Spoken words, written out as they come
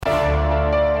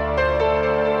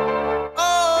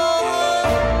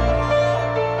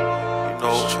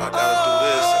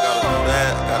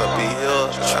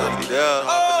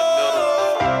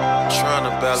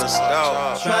balanced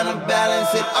out. Trying to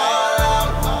balance it all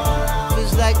out.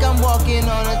 Feels like I'm walking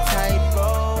on a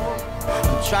tightrope.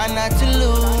 Try not to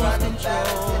lose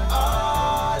control.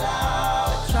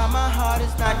 Try my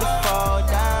hardest not to fall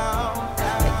down.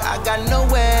 Like I got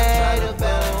nowhere to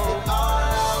go.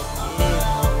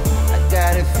 Yeah. I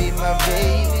gotta feed my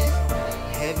babies.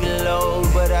 Heavy load,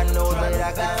 but I know that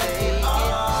I can take it.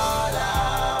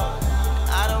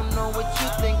 I don't know what you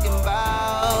thinking about.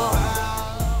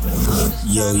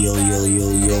 Yo,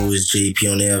 it's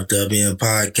JP on the FWN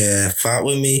podcast. Fight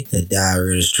with me, the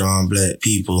Diary of the Strong Black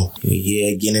People. You're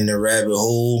here again in the rabbit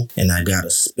hole, and I got a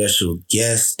special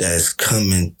guest that's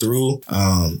coming through.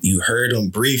 You heard him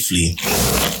briefly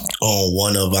on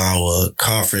one of our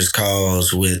conference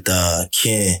calls with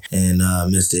Ken and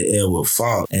Mr. Edward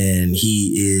Falk, and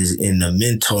he is in the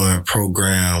mentoring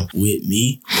program with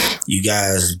me. You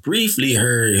guys briefly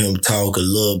heard him talk a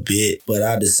little bit, but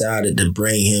I decided to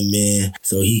bring him in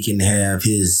so he can have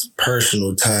his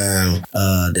personal time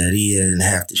that he doesn't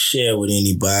have to share with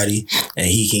anybody, and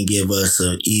he can give us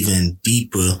an even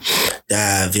deeper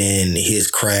dive in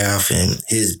his craft and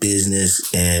his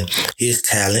business and his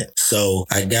talent. So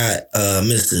I got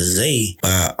Mr. Zay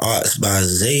by Arts by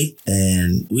Zay,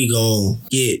 and we gonna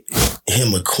get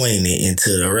him acquainted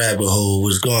into the rabbit hole.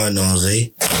 What's going on,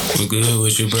 Zay? We good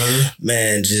with you, brother?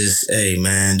 Man, just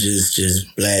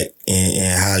black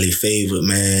and highly favored,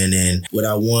 man. And what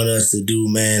I want us to do,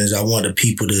 man, is I want the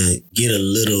people to get a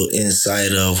little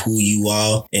insight of who you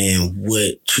are and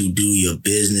what you do, your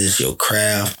business, your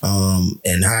craft,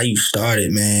 and how you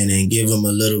started, man, and give them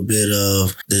a little bit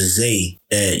of the Zay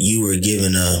that you were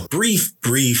giving a brief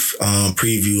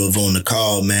preview of on the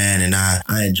call, man. And I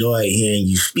enjoyed hearing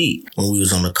you speak when we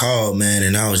was on the call, man.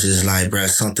 And I was just like, bruh,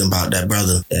 something about that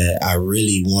brother that I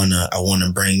really wanna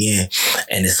bring in.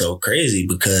 And it's so crazy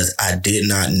because I did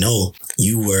not know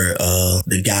you were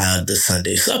the guy of the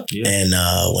Sunday Supper. Yeah. And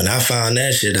when I found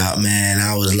that shit out, man,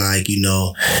 I was like,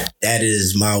 that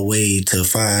is my way to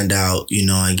find out,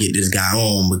 and get this guy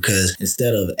on, because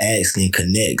instead of asking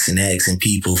connects and asking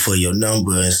people for your number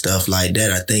and stuff like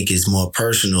that, I think it's more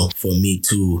personal for me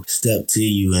to step to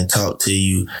you and talk to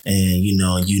you, and you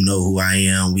know who I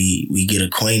am. We get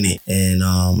acquainted, and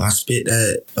I spit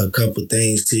that a couple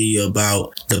things to you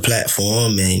about the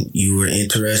platform, and you were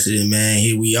interested in, man,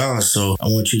 here we are. So I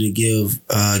want you to give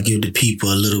the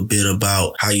people a little bit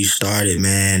about how you started,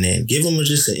 man, and give them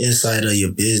just an insight of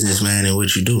your business, man, and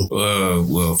what you do.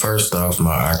 Well, first off,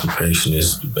 my occupation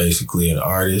is basically an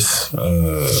artist.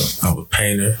 I'm a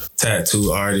painter,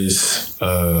 tattoo artist,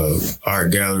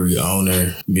 art gallery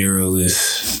owner,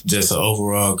 muralist, just an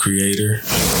overall creator.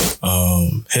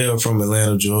 Hail from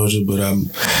Atlanta, Georgia, but I'm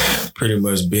pretty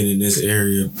much been in this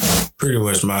area pretty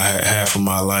much my half of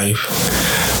my life.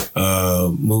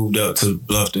 Moved up to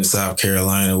Bluffton, South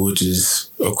Carolina, which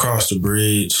is across the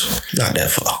bridge. Not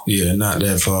that far. Yeah, not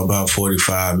that far, about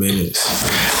 45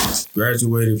 minutes.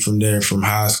 Graduated from there from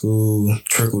high school,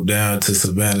 trickled down to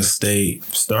Savannah State.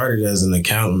 Started as an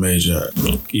accounting major,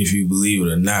 if you believe it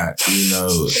or not.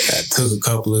 I took a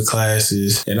couple of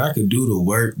classes and I could do the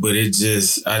work, but I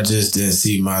just didn't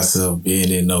see myself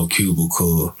being in no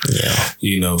cubicle,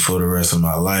 for the rest of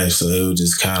my life. So it was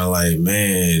just kind of like,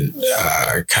 man,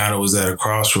 I kind of was at a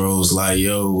crossroads, like,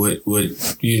 yo, what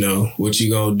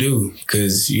you gonna do?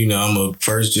 Because, I'm a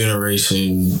first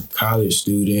generation college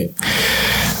student.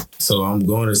 So I'm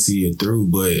going to see it through.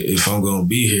 But if I'm going to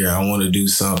be here, I want to do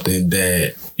something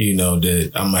that,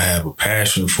 that I'm going to have a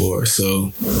passion for.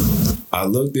 So I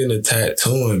looked into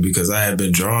tattooing because I had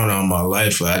been drawing all my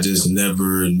life, but I just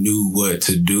never knew what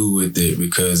to do with it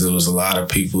because there was a lot of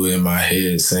people in my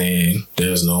head saying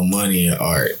there's no money in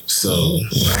art. So,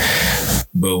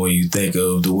 but when you think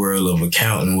of the world of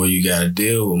accounting where you got to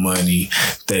deal with money,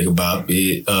 think about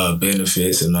it,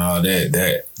 benefits and all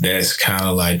that, that's kind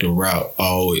of like the route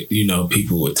always,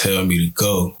 people would tell me to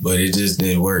go, but it just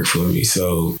didn't work for me.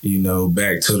 So,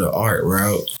 back to the art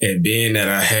route. And being that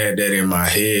I had that in my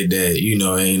head that,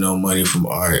 ain't no money from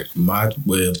art, my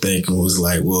way of thinking was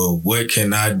like, well, what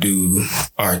can I do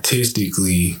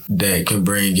artistically that can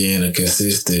bring in a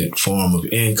consistent form of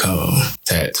income?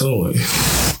 Tattooing.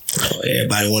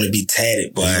 Everybody want to be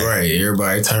tatted, boy. Right.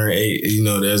 Everybody turn 8.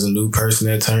 There's a new person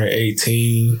that turn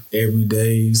 18 every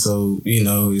day. So,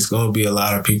 it's going to be a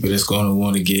lot of people that's going to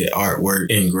want to get artwork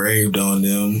engraved on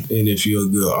them. And if you're a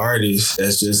good artist,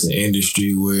 that's just an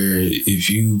industry where if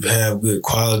you have good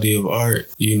quality of art,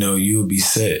 you'll be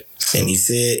set. And he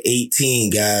said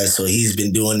 18, guys, so he's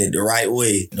been doing it the right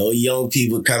way. No young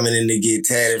people coming in to get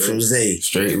tatted from Zay.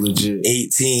 Straight legit.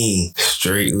 18.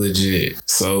 Straight legit.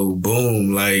 So,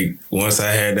 boom, like, once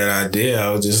I had that idea,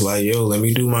 I was just like, yo, let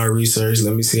me do my research.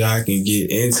 Let me see how I can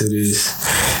get into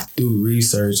this. Through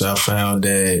research, I found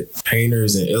that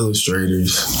painters and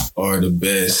illustrators are the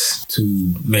best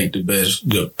to make the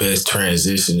best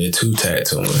transition into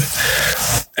tattooing.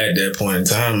 At that point in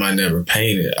time, I never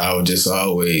painted. I would just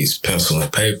always pencil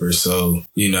and paper. So,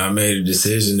 I made a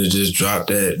decision to just drop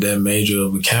that major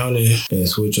of accounting and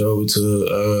switch over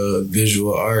to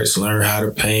visual arts, learn how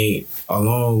to paint.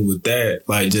 Along with that,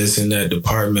 like just in that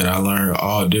department, I learned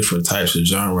all different types of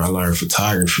genre. I learned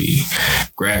photography,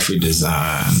 graphic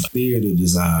design, theater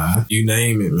design, you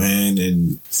name it, man.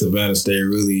 And Savannah State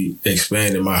really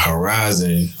expanded my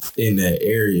horizon in that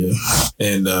area.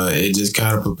 And it just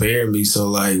kind of prepared me. So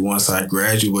like once I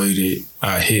graduated,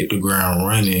 I hit the ground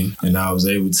running and I was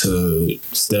able to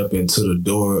step into the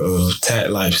door of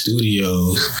Tat Life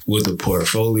Studios with a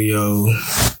portfolio.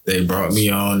 They brought me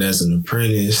on as an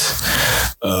apprentice,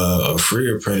 a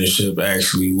free apprenticeship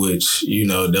actually, which,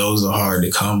 those are hard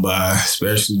to come by,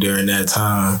 especially during that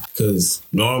time. Because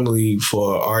normally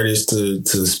for an artist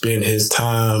to spend his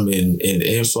time and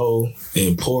info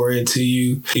and pour into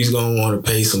you, he's going to want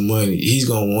to pay some money. He's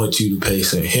going to want you to pay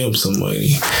him some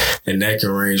money. And that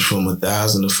can range from $1,000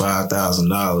 to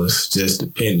 $5,000, just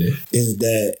depending. Is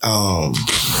that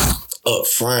up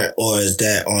front or is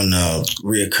that on a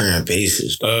reoccurring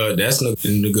basis? That's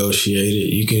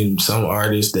negotiated. Some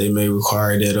artists, they may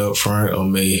require that up front or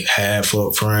may half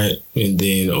up front, and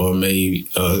then, or may,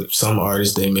 some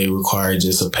artists, they may require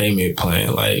just a payment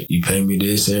plan. Like, you pay me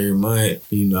this every month,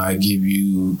 I give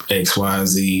you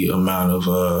XYZ amount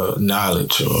of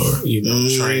knowledge or,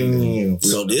 training.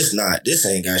 So this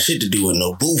ain't got shit to do with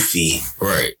no booth fee.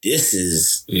 Right. This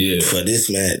is for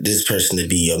this person to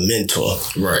be your mentor.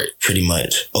 Right. Pretty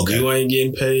much. Okay. You ain't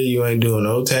getting paid. You ain't doing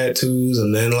no tattoos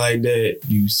and nothing like that.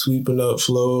 You sweeping up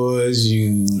floors.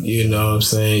 You know what I'm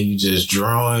saying? You just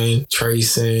drawing,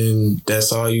 tracing.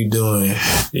 That's all you doing,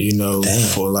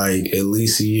 for like at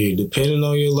least a year. Depending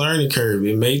on your learning curve,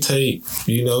 it may take,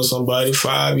 somebody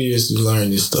 5 years to learn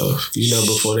this stuff,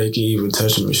 before they can even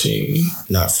touch a machine.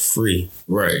 Not free.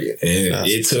 Right. And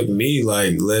it took me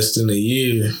like less than a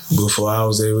year before I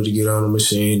was able to get on the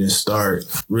machine and start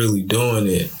really doing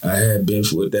it. I had been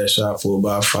with that shop for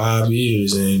about 5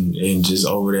 years and just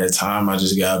over that time, I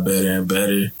just got better and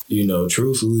better.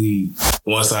 Truthfully,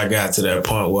 once I got to that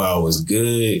point where I was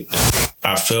good,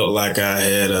 I felt like I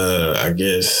had,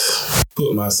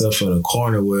 put myself in a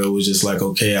corner where it was just like,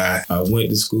 okay, I went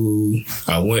to school,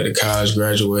 I went to college,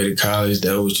 graduated college.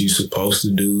 That's what you supposed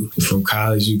to do. From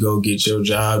college, you go get your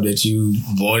job that you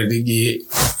wanted to get.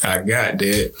 I got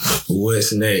that.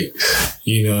 What's next?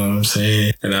 You know what I'm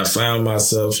saying? And I found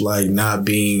myself like not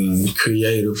being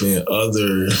creative in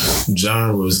other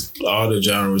genres, all the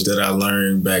genres that I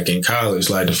learned back in college,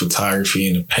 like the photography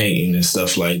and the painting and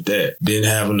stuff like that. Didn't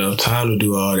have enough time to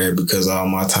do all that because all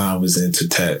my time was into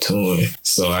tattooing.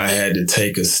 So I had to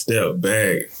take a step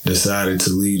back, decided to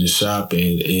leave the shop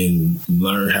and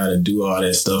learn how to do all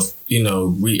that stuff,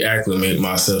 reacclimate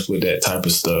myself with that type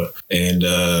of stuff. And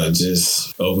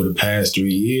just over the past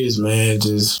 3 years, man,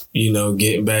 just,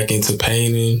 getting back into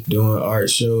painting, doing art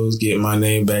shows, getting my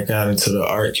name back out into the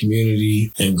art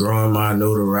community and growing my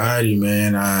notoriety,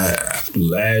 man.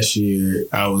 Last year,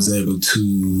 I was able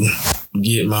to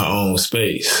get my own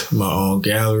space, my own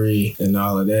gallery and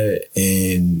all of that.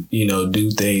 And,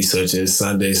 do things such as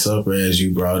Sunday Supper, as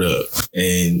you brought up.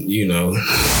 And,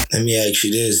 let me ask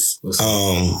you this.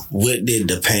 What did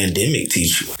the pandemic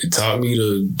teach you? It taught me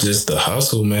to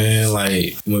hustle, man.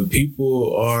 Like when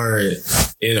people are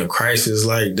in a crisis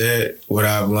like that, what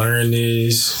I've learned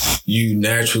is you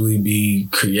naturally be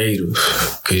creative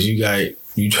because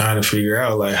you trying to figure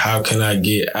out like, how can I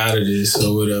get out of this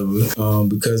or whatever?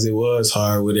 Because it was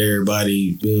hard with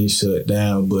everybody being shut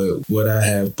down. But what I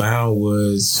have found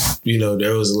was,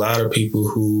 there was a lot of people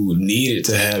who needed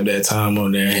to have that time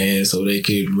on their hands so they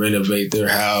could renovate their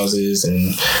houses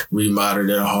and remodel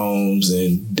their homes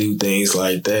and do things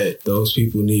like that. Those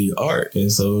people need art.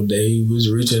 And so they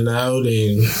was reaching out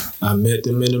and I met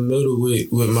them in the middle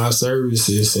with my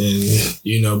services.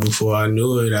 And, before I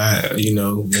knew it,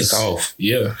 it's off.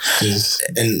 Yeah.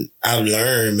 And I've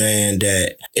learned, man,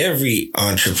 that every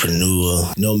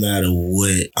entrepreneur, no matter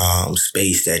what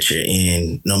space that you're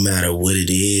in, no matter what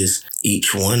it is,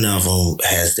 each one of them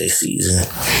has their season.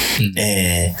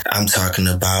 And I'm talking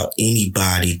about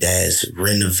anybody that's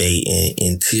renovating,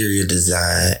 interior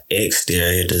design,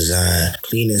 exterior design,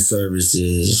 cleaning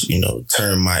services,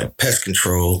 termite, pest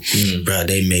control. Bro,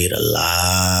 they made a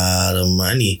lot of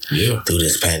money through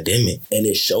this pandemic. And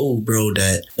it showed, bro,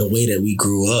 that the way that we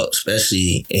grew up,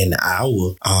 especially in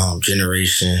our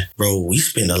generation, bro, we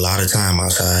spend a lot of time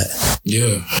outside.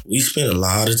 Yeah. We spend a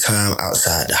lot of time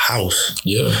outside the house.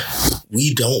 Yeah.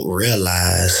 We didn't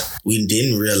realize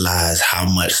how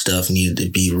much stuff needed to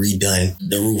be redone.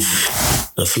 The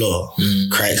roof, the floor,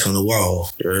 cracks on the wall,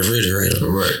 the refrigerator.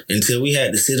 Right. Until we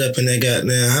had to sit up in that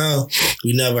goddamn house,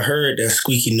 we never heard that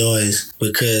squeaky noise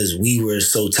because we were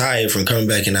so tired from coming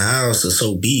back in the house or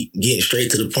so beat, getting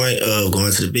straight to the point of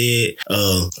going to the bed.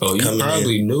 You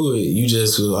probably knew it. You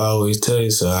just would always tell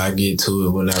you, so I get to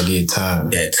it when I get time.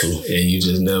 That too. And you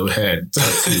just never had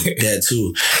that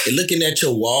too. And looking at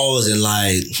your walls and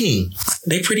like,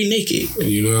 they pretty naked.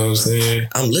 You know what I'm saying?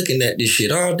 I'm looking at this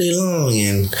shit all day long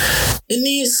and it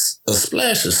needs a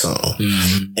splash or something.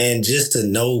 And just to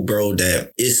know, bro,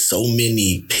 that it's so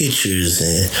many pictures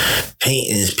and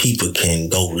paintings people can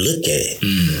go look at.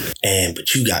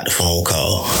 But you got the phone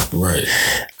call. Right.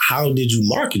 How did you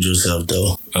market yourself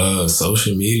though?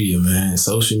 Social media, man.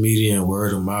 Social media and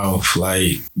word of mouth.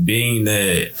 Like, being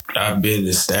that I've been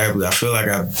established, I feel like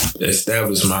I've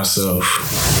established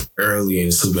myself early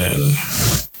in Savannah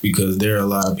because there are a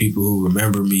lot of people who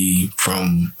remember me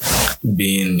from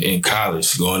being in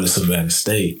college, going to Savannah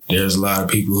State. There's a lot of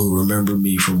people who remember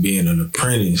me from being an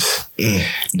apprentice.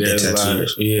 There's a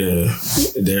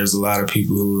lot of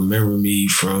people who remember me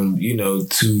from,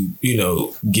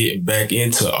 getting back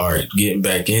into art, getting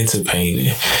back into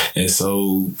painting. And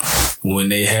so when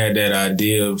they had that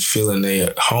idea of filling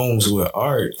their homes with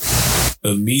art,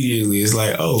 immediately it's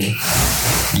like, oh,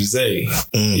 you say,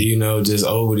 just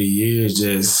over the years,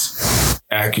 just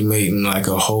accumulating like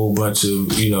a whole bunch of,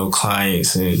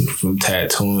 clients and from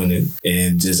tattooing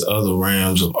and just other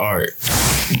realms of art.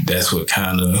 That's what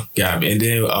kind of got me. And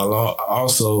then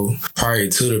also prior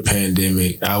to the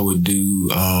pandemic, I would do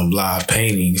live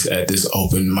paintings at this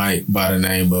open mic by the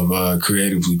name of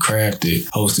Creatively Crafted,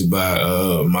 hosted by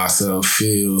myself,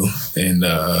 Phil, and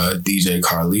DJ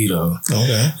Carlito.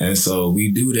 Okay. And so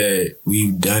we do that.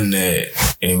 We've done that,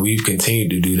 and we've continued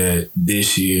to do that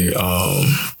this year.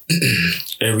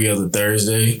 Every other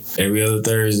Thursday,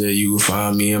 you will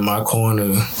find me in my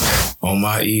corner on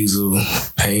my easel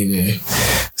painting.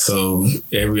 So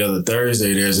every other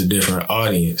Thursday, there's a different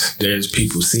audience. There's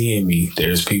people seeing me.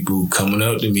 There's people coming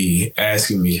up to me,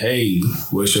 asking me, hey,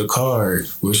 what's your card?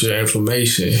 What's your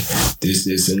information?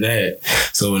 This, and that.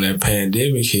 So when that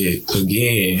pandemic hit,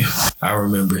 again, I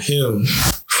remember him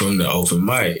from the open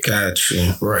mic.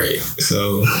 Gotcha. Right.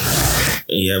 So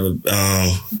you ever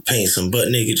paint some butt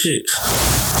naked chicks?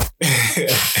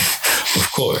 Of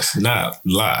course, not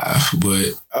live,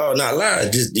 but not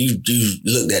live. Just you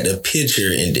looked at the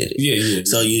picture and did it. Yeah.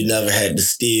 So you never had to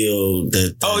steal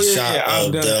the shot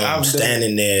of them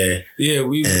standing there. Yeah,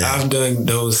 I've done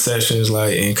those sessions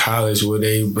like in college where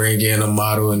they bring in a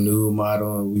nude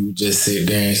model, and we would just sit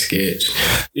there and sketch.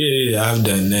 Yeah, I've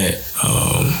done that.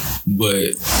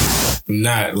 But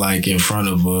not like in front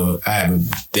of I haven't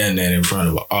done that in front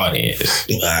of an audience.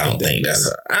 I don't think that's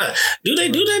do they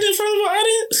do that in front of an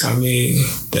audience? I mean,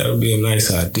 that would be a nice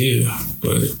idea,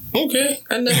 but okay.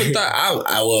 I never thought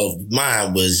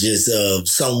mine was just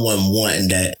someone wanting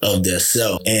that of their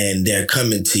self, and they're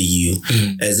coming to you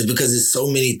because it's so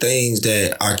many things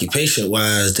that occupation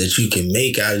wise that you can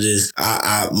make out of this.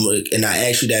 I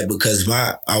asked you that because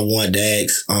I wanted to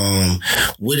ask,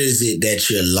 what is it that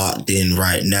you're locked in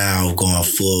right now, going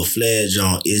full fledged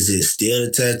on? Is it still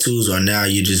the tattoos, or now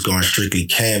you're just going strictly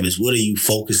canvas? What are you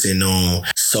focusing on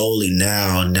solely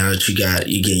now that you get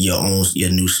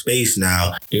your new space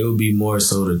now? It would be more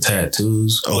so the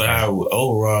tattoos. Okay. But I would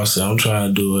overall say I'm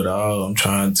trying to do it all. I'm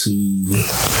trying to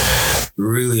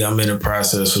I'm in the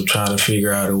process of trying to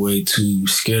figure out a way to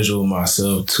schedule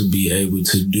myself to be able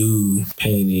to do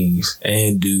paintings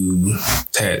and do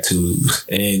tattoos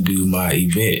and do my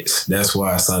events. That's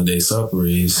why Sunday Supper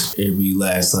is every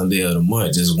last Sunday of the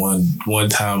month, just one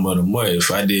time of the month. If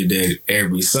I did that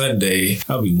every Sunday,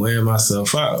 I'll be wearing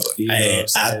myself out. I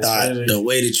thought the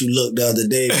way that you looked the other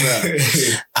day, bro,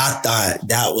 I thought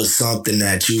that was something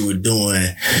that you were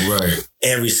doing right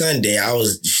every Sunday. I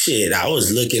was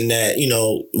looking at,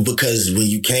 because when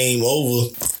you came over,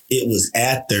 it was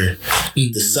after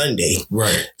the Sunday.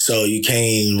 Right. So you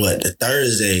came, the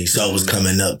Thursday? So it was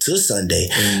coming up to Sunday.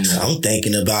 So I'm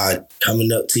thinking about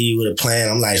coming up to you with a plan.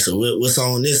 I'm like, so what's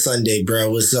on this Sunday,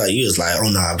 bro? What's up? You was like, oh,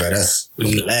 nah, bro, that's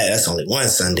only one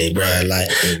Sunday, bro. Like,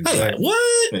 I'm like,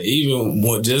 what?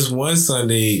 Even just one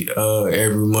Sunday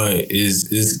every month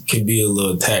can be a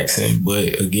little taxing.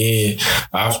 But again,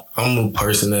 I'm a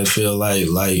person that feel like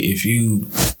if you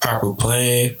proper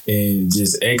plan and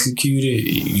just execute it,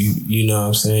 you know what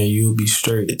I'm saying, you'll be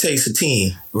straight. It takes a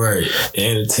team. Right.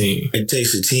 And a team. It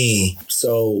takes a team.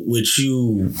 So with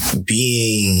you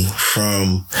being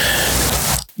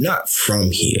not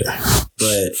from here,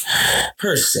 but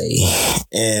per se.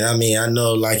 And I mean, I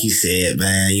know, like you said,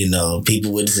 man, you know,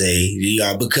 people would say,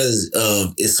 because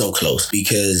of it's so close,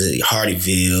 because of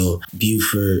Hardyville,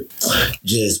 Beaufort,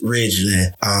 just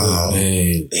Ridgeland,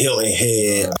 Hilton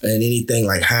Head, and anything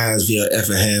like Hinesville,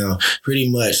 Effingham,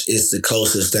 pretty much it's the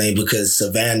closest thing because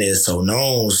Savannah is so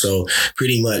known. So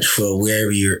pretty much for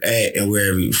wherever you're at and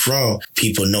wherever you're from,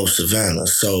 people know Savannah.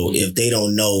 So if they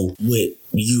don't know what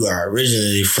you are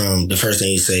originally from, the first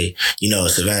thing you say, you know,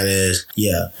 Savannah is,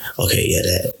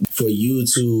 that. For you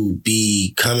to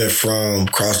be coming from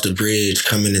across the bridge,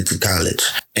 coming into college,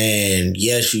 and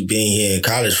yes, you've been here in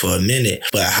college for a minute,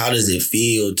 but how does it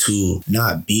feel to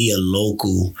not be a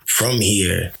local from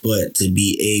here, but to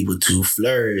be able to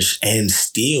flourish and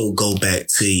still go back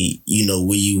to, you know,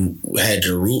 where you had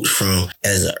your roots from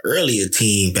as an earlier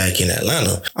teen back in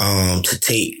Atlanta, to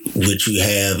take what you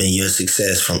have and your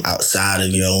success from outside of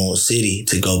your own city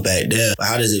to go back there?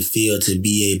 How does it feel to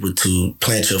be able to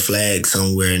plant your flag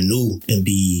somewhere new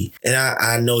and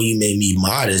I know you may be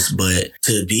modest, but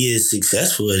to be as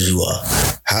successful as you are,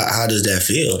 how does that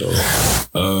feel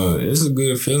though? It's a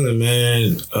good feeling,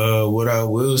 man. What I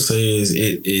will say is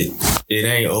it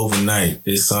ain't overnight.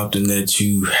 It's something that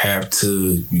you have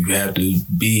to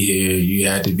be here. You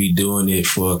have to be doing it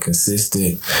for a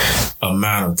consistent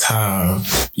amount of time,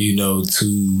 you know,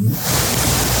 to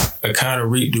kind of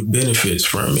reap the benefits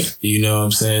from it. You know what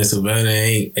I'm saying? Savannah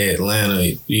ain't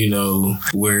Atlanta, you know,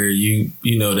 where you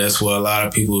know, that's why a lot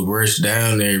of people rush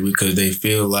down there because they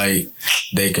feel like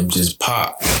they can just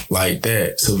pop like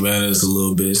that. Savannah's a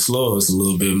little bit slower. It's a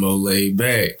little bit more laid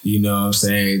back. You know what I'm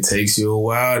saying? It takes you a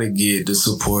while to get the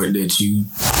support that you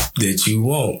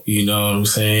want. You know what I'm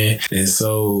saying? And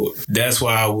so that's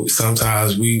why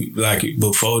sometimes we, like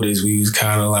before this, we was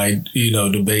kind of like, you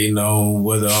know, debating on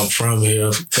whether I'm from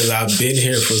here, because I've been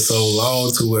here for so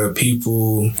long to where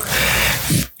people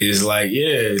is like,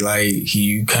 yeah, like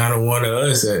you kind of one of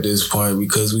us at this point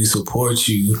because we support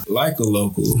you like a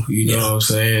local, you know what I'm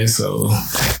saying? So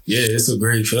yeah, it's a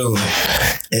great feeling.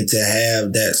 And to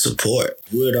have that support,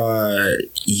 what are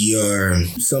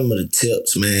some of the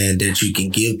tips, man, that you can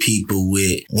give people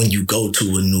with when you go to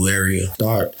a new area,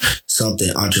 start something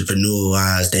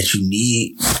entrepreneur-wise, that you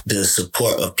need the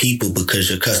support of people because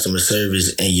your customer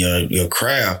service and your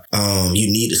craft,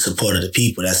 you need the support of the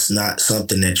people. That's not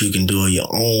something that you can do on your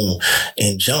own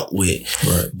and jump with.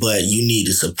 Right. But you need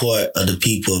the support of the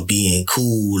people being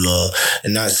cool,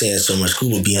 and not saying so much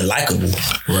cool, but being likable.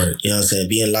 Right. You know what I'm saying?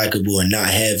 Being likable and not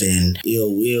having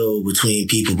ill will between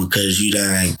people because you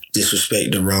done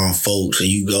disrespect the wrong folks, or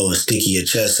you go and stick your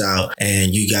chest out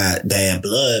and you got bad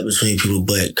blood between people,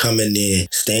 but coming in,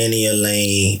 staying in your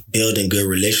lane, building good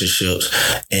relationships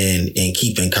and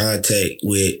keeping contact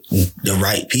with the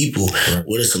right people. Right.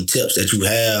 What are some tips that you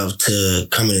have to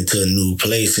coming into a new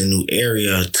place, a new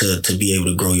area to be able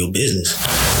to grow your business?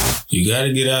 You got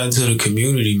to get out into the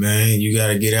community, man. You got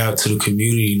to get out to the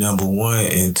community, number one.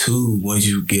 And two, once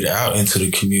you get out into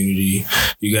the community,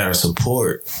 you got to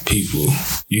support people.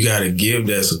 You got to give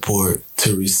that support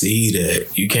to receive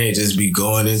that. You can't just be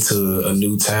going into a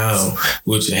new town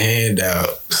with your hand out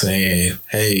saying,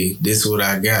 hey, this is what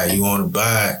I got. You want to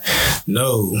buy it?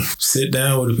 No. Sit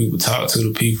down with the people. Talk to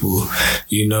the people.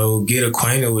 You know, get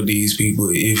acquainted with these people.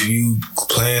 If you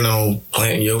plan on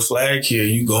planting your flag here,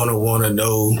 you're going to want to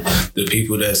know the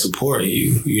people that support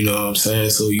you. You know what I'm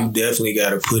saying? So you definitely got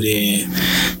to put in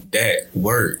that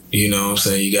work. You know what I'm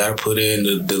saying? You got to put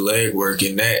in the leg work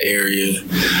in that area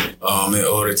in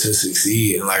order to succeed.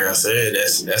 And like I said,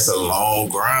 that's a long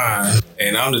grind.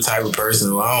 And I'm the type of person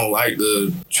who I don't like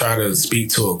to try to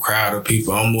speak to a crowd of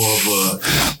people. I'm more of a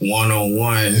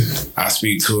one-on-one. I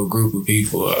speak to a group of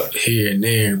people here and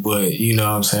there. But you know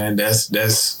what I'm saying? That's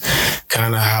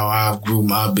kind of how I grew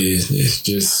my business.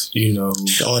 Just,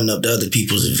 showing up to other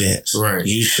people's events. Right.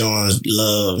 You showing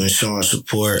love and showing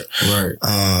support. Right.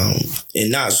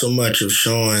 And not so much of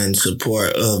showing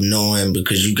support of knowing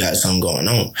because you got something going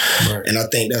on. Right. And I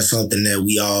think that's something that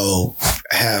we all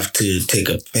have to take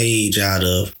a page out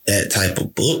of that type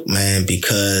of book, man,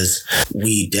 because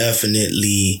we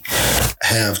definitely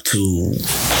have to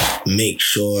make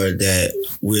sure that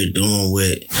we're doing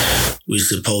what we're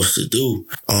supposed to do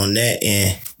on that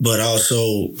end. But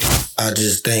also, I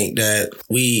just think that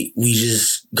we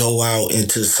just go out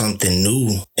into something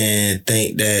new and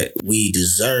think that we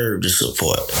deserve the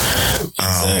support.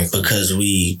 Exactly. Because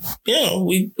we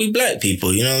black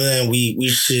people, you know what I mean? We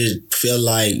should feel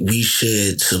like we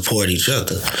should support each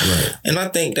other. Right. And I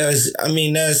think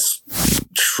that's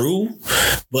true,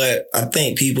 but I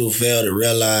think people fail to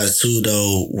realize too,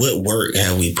 though, what work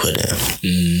have we put in?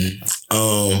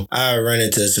 Mm-hmm. I run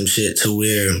into some shit to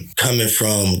where coming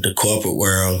from the corporate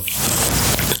world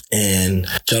and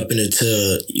jumping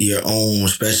into your own,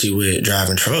 especially with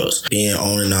driving trucks, being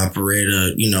owner and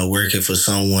operator, working for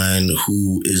someone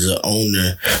who is an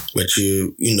owner, but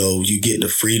you get the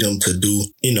freedom to do,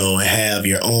 and have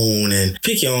your own and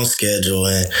pick your own schedule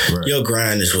and right. Your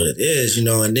grind is what it is, and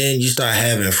then you start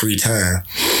having free time,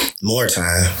 more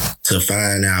time to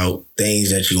find out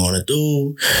things that you want to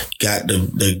do. Got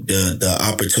the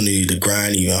opportunity to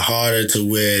grind even harder to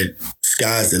where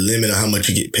sky's the limit of how much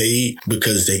you get paid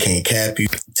because they can't cap you.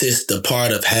 Just the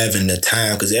part of having the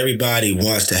time, because everybody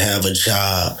wants to have a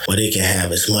job where they can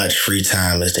have as much free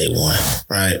time as they want,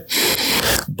 right?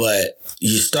 But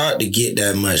you start to get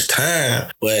that much time,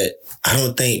 but I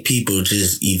don't think people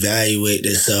just evaluate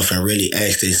themselves and really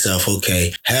ask themselves,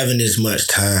 okay, having this much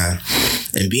time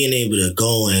and being able to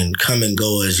go and come and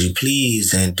go as you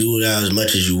please and do it out as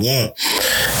much as you want,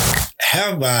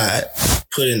 have I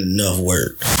put in enough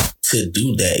work to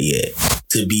do that yet?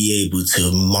 To be able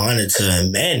to monitor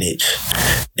and manage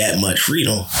that much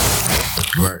freedom.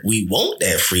 Right. We want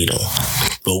that freedom,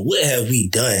 but what have we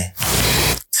done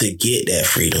to get that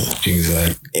freedom?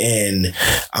 Exactly. And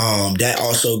that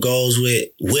also goes with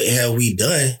what have we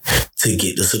done to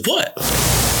get the support?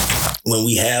 When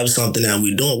we have something that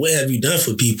we're doing, what have you done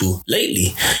for people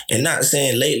lately? And not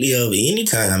saying lately of any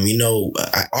time, have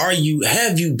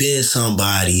you been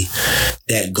somebody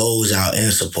that goes out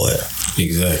and support?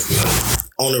 Exactly.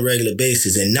 On a regular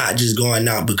basis and not just going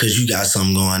out because you got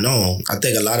something going on. I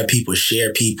think a lot of people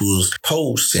share people's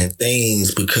posts and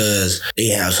things because they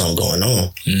have something going on.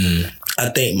 Mm. I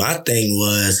think my thing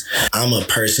was I'm a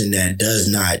person that does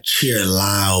not cheer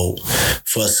loud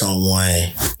for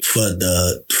someone from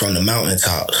the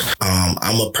mountaintops.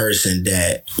 I'm a person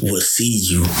that will see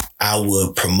you. I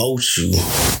would promote you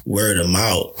word of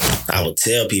mouth. I would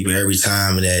tell people every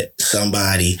time that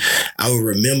I would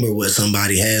remember what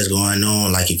somebody has going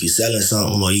on. Like if you're selling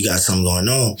something or you got something going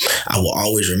on, I will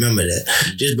always remember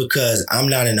that. Just because I'm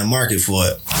not in the market for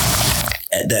it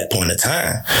at that point in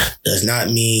time does not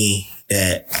mean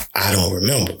that I don't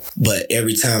remember. But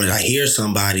every time that I hear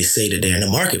somebody say that they're in the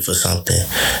market for something,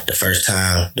 the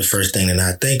first thing that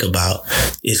I think about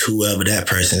is whoever that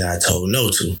person that I told no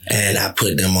to. And I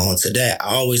put them on to that.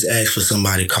 I always ask for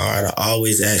somebody's card. I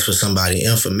always ask for somebody's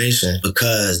information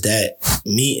because that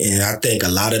meeting, I think a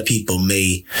lot of people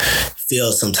may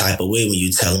feel some type of way when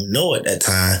you tell them no at that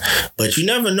time, but you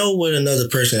never know what another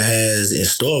person has in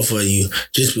store for you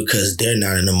just because they're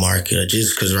not in the market or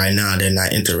just because right now they're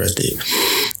not interested.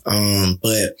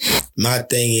 But my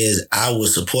thing is I will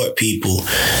support people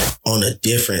on a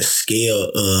different scale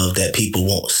of that people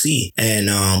won't see. And,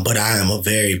 but I am a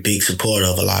very big supporter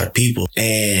of a lot of people.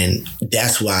 And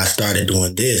that's why I started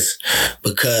doing this,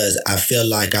 because I feel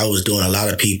like I was doing a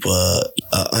lot of people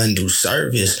an undue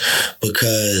service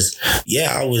because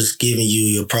I was giving you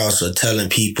your props for telling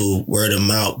people word of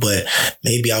mouth, but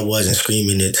maybe I wasn't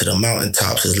screaming it to the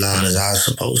mountaintops as loud as I was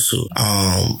supposed to.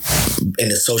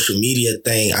 And the social media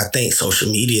thing, I think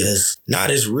social media is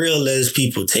not as real as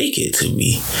people take it to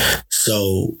be.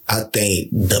 So I think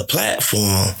the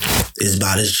platform is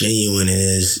about as genuine and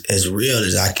as real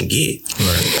as I can get.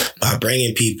 Right. By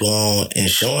bringing people on and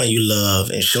showing you love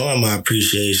and showing my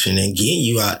appreciation and getting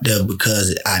you out there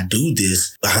because I do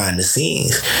this behind the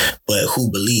scenes. But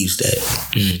who believes that?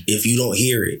 Mm. If you don't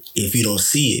hear it, if you don't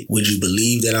see it, would you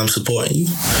believe that I'm supporting you?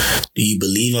 Do you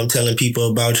believe I'm telling people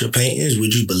about your paintings?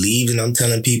 Would you believe that I'm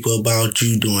telling people about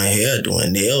you doing hair,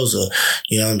 doing nails, or,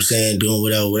 you know what I'm saying, doing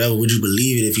whatever? Would you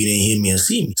believe it if you didn't hear me or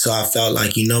see me? So I felt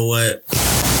like, you know what?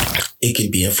 it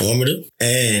can be informative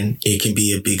and it can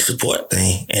be a big support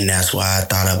thing. And that's why I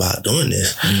thought about doing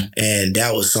this. And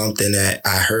that was something that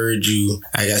I heard you,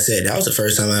 like I said, that was the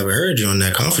first time I ever heard you on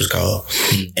that conference call.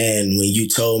 And when you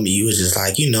told me, you was just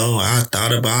like, I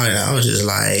thought about it. I was just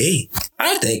like, hey,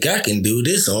 I think I can do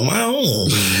this on my own.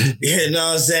 You know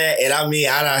what I'm saying? And I mean,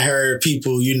 I done heard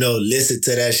people, listen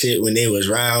to that shit when they was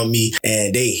around me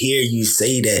and they hear you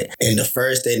say that. And the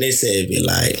first thing they say be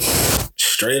like,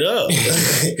 straight up.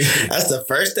 That's the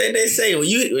first thing they say. When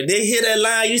they hear that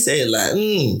line, you say like,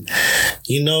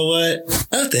 you know what?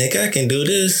 I think I can do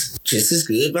this just as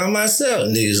good by myself.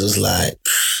 Niggas was like,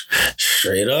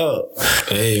 straight up.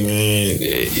 Hey man,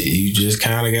 you just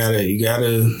kind of you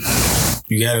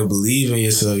gotta believe in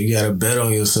yourself. You gotta bet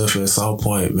on yourself at some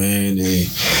point, man. And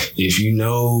if you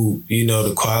know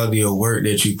the quality of work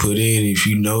that you put in, if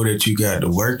you know that you got the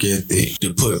work ethic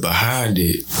to put behind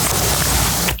it,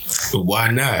 why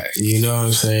not? You know what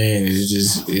I'm saying?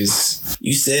 It's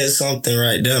you said something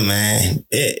right there, man.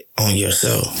 Bet on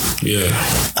yourself. Yeah.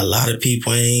 A lot of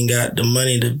people ain't got the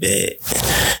money to bet.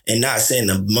 And not saying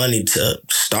the money to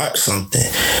start something,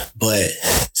 but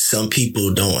some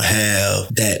people don't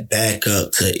have that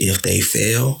backup to if they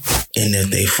fail and if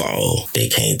they fall, they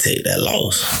can't take that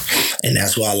loss. And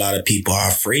that's why a lot of people are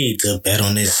afraid to bet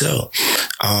on themselves.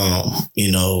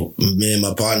 Me and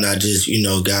my partner just,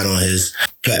 got on his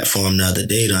platform the other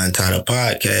day, the Untitled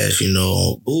Podcast,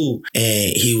 on Boo.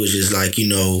 And he was just like,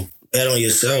 bet on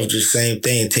yourself, just same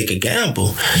thing, take a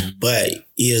gamble. But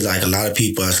he is like, a lot of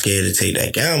people are scared to take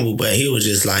that gamble. But he was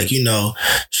just like,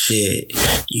 shit,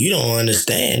 you don't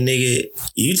understand, nigga.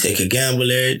 You take a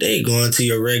gamble every day going to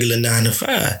your regular 9 to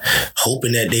 5,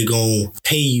 hoping that they gonna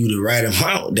pay you the right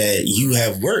amount that you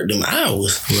have worked them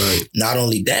hours. Right. Not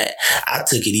only that, I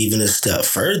took it even a step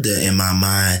further in my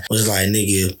mind. Was like,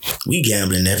 nigga, we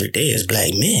gambling every day as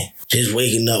black men. Just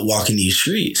waking up, walking these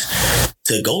streets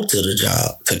to go to the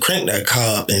job, to crank that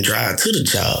car up and drive to the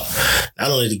job.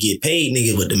 Not only to get paid,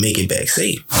 nigga, but to make it back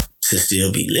safe, to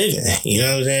still be living. You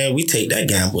know what I'm saying? We take that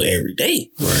gamble every day.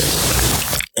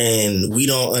 Right. And we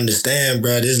don't understand,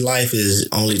 bro, this life is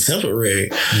only temporary.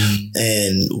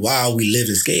 And why are we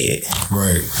living scared?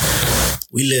 Right.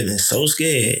 We living so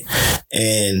scared.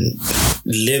 And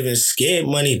living scared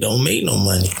money don't make no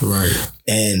money. Right.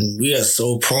 And we are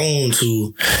so prone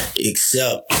to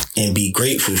accept and be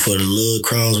grateful for the little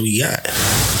crumbs we got.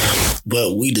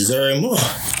 But we deserve more.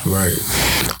 Right.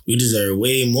 We deserve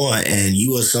way more. And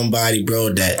you are somebody,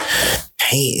 bro, that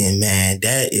painting, man,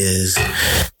 that is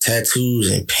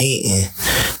tattoos and painting.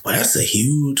 But that's a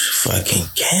huge fucking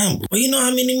gamble. But you know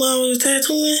how many motherfuckers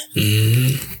tattooing?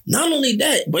 Mm-hmm. Not only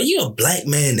that, but you're a black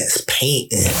man that's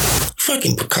painting.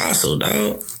 Fucking Picasso,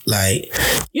 dog. Like,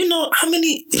 how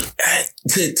many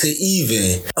to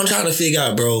even, I'm trying to figure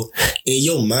out, bro, in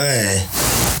your mind,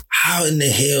 how in the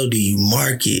hell do you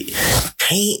market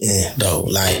painting though?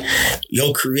 Like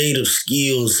your creative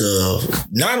skills of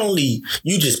not only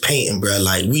you just painting, bro,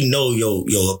 like we know your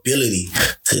ability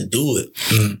to do it,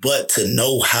 but to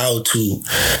know how to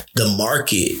the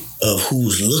market of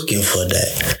who's looking for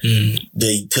that.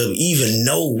 To even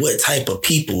know what type of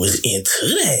people is into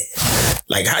that.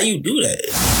 Like how you do that?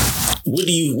 What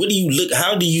do you look?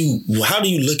 How do you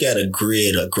look at a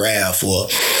grid, a graph, or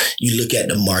you look at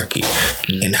the market,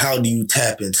 and how do you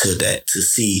tap into that to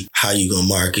see how you gonna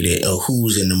market it or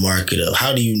who's in the market? Of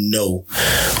how do you know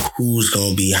who's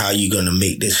gonna be how you gonna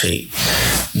make this shape?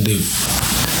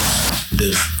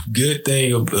 The good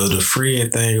thing, or the freeing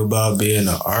thing about being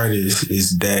an artist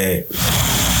is that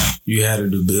you have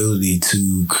the ability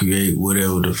to create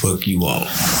whatever the fuck you want.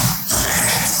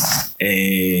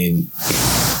 And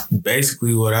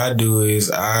basically what I do is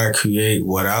I create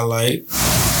what I like.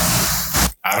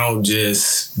 I don't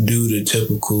just do the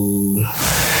typical,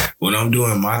 when I'm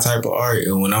doing my type of art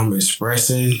and when I'm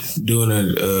expressing, doing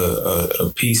a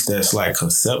piece that's like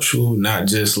conceptual, not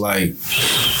just like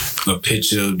a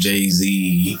picture of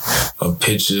Jay-Z, a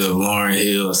picture of Lauryn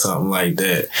Hill or something like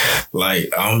that.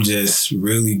 Like I'm just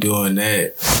really doing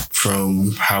that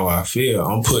from how I feel.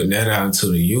 I'm putting that out into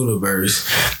the universe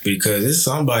because there's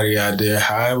somebody out there,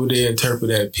 however they interpret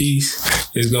that piece,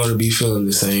 is going to be feeling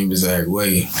the same exact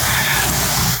way.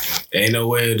 Ain't no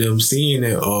way of them seeing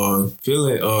it or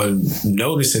feeling or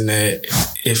noticing that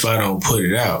if I don't put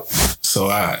it out. So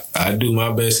I do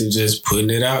my best at just putting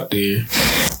it out there.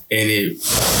 And it,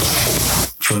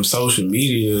 from social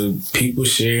media, people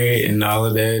share it and all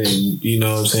of that. And you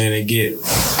know what I'm saying? They get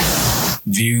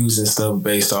views and stuff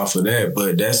based off of that.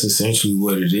 But that's essentially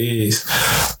what it is.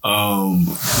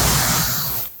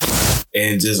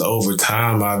 And just over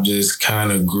time, I've just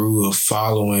kind of grew a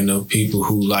following of people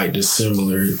who like the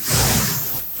similar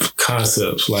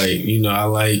concepts. Like, you know, I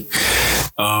like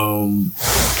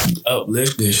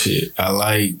uplifting shit. I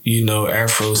like, you know,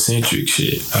 Afrocentric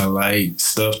shit. I like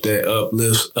stuff that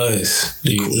uplifts us.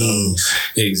 The you queens.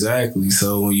 know? Exactly.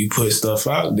 So when you put stuff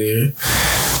out there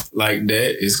like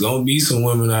that, it's gonna be some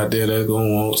women out there that's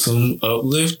gonna want some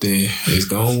uplifting. It's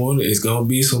gonna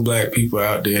be some black people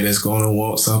out there that's gonna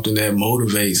want something that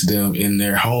motivates them in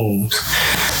their homes.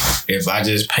 If I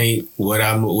just paint what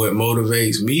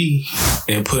motivates me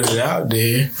and put it out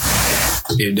there,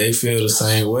 if they feel the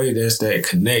same way, that's that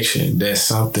connection. That's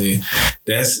something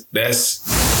that's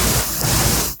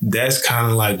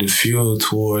kind of like the fuel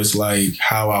towards like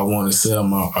how I want to sell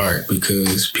my art,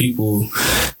 because people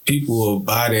will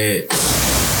buy that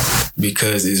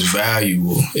because it's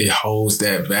valuable. It holds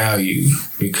that value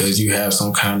because you have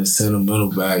some kind of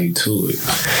sentimental value to it.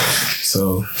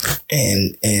 So,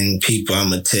 and people, I'm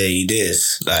gonna tell you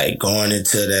this, like going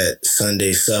into that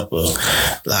Sunday supper,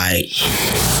 like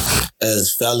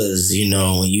as fellas, you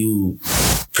know, when you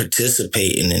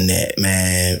participating in that,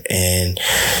 man, and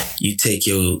you take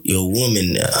your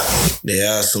woman there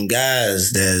are some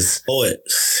guys that's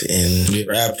poets and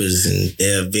rappers, and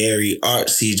they're very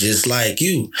artsy just like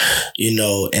you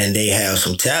know, and they have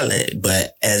some talent.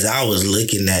 But as I was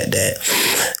looking at that,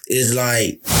 it's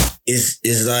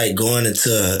like going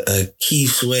into a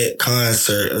Keith Sweat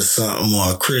concert or something,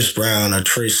 or a Chris Brown or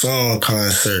Trey Songz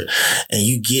concert, and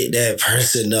you get that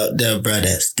person up there, bro,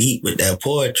 that's deep with that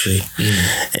poetry,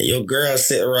 and your girl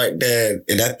sitting right there,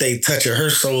 and that thing touching her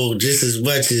soul just as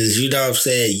much as, you know what I'm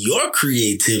saying, your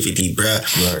creativity, bro.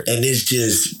 Right. And it's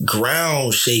just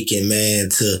ground shaking, man,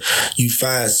 to you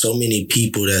find so many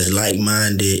people that's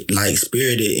like-minded,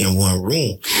 like-spirited in one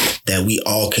room that we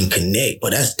all can connect,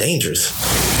 but that's dangerous.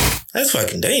 That's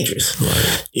fucking dangerous.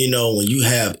 Right. You know, when you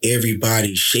have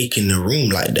everybody shaking the room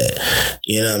like that,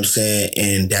 you know what I'm saying?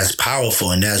 And that's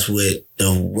powerful, and that's what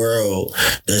the world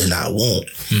does not want,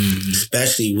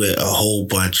 especially with a whole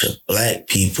bunch of black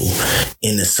people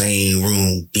in the same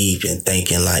room deep and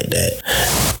thinking like that.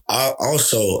 I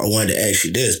wanted to ask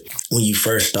you this. When you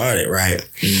first started, right?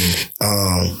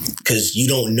 Because you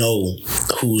don't know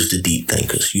who's the deep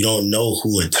thinkers. You don't know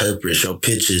who interprets your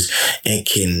pictures and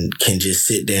can just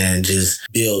sit there and just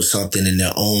build something in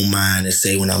their own mind and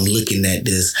say, when I'm looking at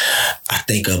this, I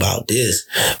think about this.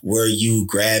 Were you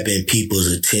grabbing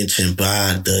people's attention by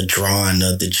the drawing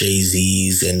of the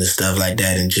Jay-Z's and the stuff like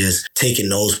that, and just taking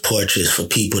those portraits for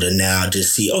people to now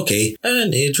just see, okay,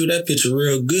 they drew that picture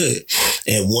real good.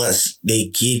 And once they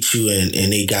get you and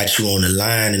they got you on the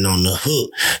line and on the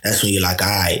hook, that's when you're like, all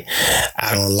right,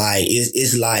 I don't like,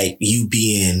 it's like you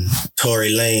being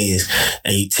Tory Lanez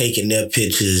and you taking their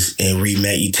pictures and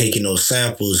you taking those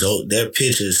samples, their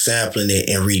pictures, sampling it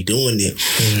and redoing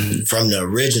it from the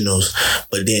originals.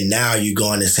 But then now you're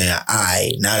going and saying, all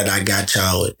right, now that I got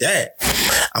y'all with that,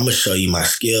 I'm going to show you my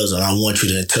skills and I want you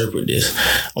to interpret this.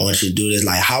 I want you to do this.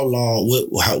 Like, how long,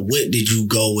 what did you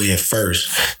go in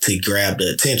first to grab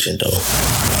the attention though?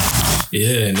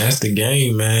 Yeah, and that's the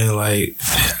game, man. Like,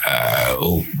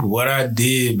 what I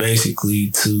did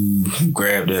basically to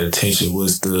grab that attention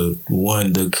was the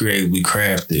creatively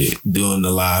crafted, doing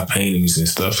the live paintings and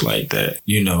stuff like that.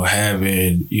 You know,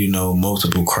 having, you know,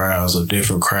 multiple crowds or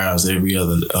different crowds every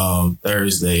other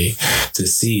Thursday to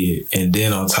see it. And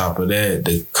then on top of that,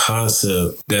 the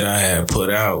concept that I had put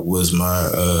out was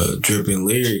my Dripping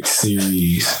Lyrics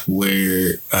series,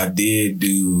 where I did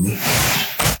do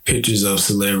pictures of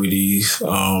celebrities,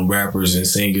 rappers and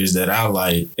singers that I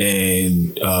like,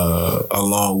 and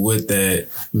along with that,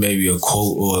 maybe a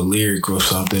quote or a lyric or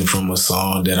something from a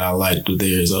song that I liked, or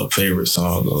there's a favorite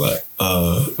song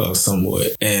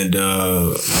somewhat. And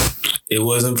it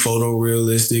wasn't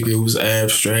photorealistic, it was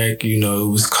abstract, you know,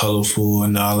 it was colorful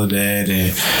and all of that,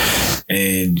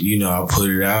 and you know, I put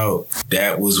it out.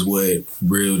 That was what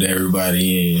reeled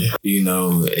everybody in, you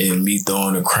know, and me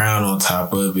throwing a crown on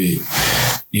top of it.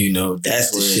 You know,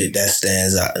 that's the shit that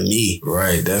stands out to me.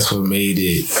 Right. That's what made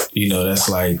it, you know, that's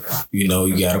like, you know,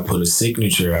 you got to put a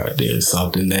signature out there,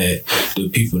 something that the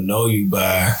people know you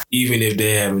by, even if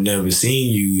they haven't never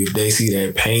seen you. If they see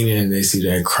that painting and they see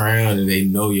that crown and they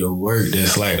know your work,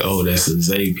 that's like, oh, that's a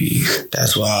Zay piece.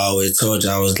 That's why I always told you,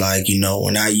 I was like, you know,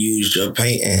 when I used your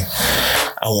painting,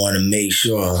 I want to make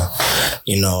sure,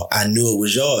 you know, I knew it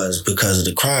was yours because of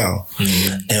the crown.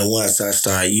 And once I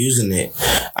start using it,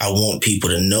 I want people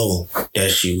to know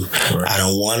that's you. Right. I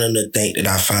don't want them to think that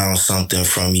I found something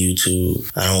from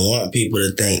YouTube. I don't want people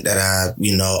to think that I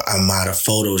might have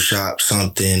photoshopped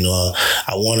something, or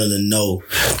I want them to know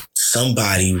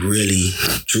somebody really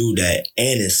drew that,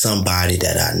 and it's somebody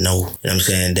that I know, you know what I'm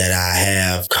saying, that I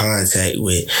have contact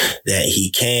with, that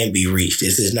he can be reached.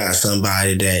 This is not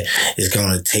somebody that is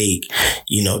going to take,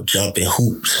 jumping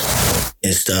hoops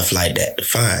and stuff like that to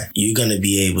find. You're going to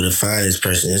be able to find this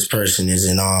person. This person is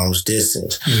in arm's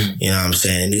distance. You know what I'm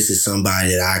saying? This is somebody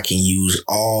that I can use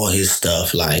all his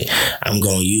stuff. Like, I'm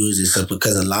going to use this up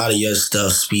because a lot of your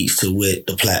stuff speaks to what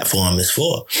the platform is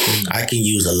for. I can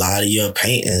use a lot of your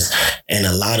paintings, and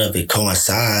a lot of it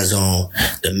coincides on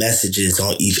the messages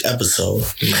on each episode.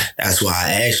 That's why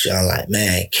I asked you, I'm like,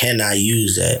 man, can I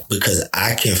use that? Because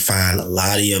I can find a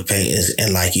lot of your paintings,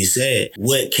 and like you said,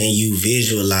 what can you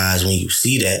visualize when you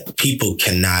see that? People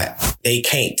they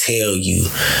can't tell you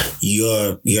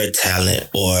your talent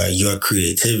or your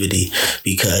creativity,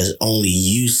 because only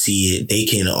you see it. They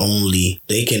can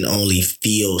only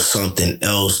feel something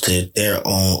else to their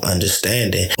own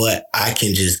understanding. But I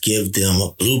can just give them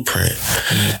a blueprint.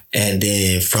 And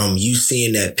then from you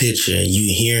seeing that picture,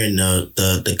 you hearing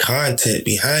the content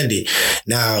behind it.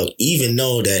 Now, even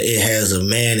though that it has a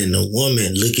man and a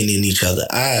woman looking in each other's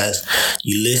eyes,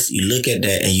 you look at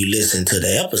that and you listen to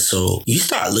the episode, you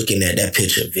start looking at that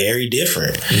picture very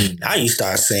different. Now you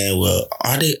start saying, well,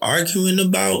 are they arguing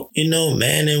about,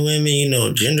 man and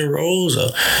women, gender roles, or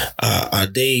are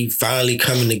they finally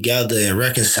coming together and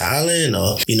reconciling,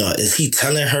 or, is he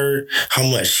telling her how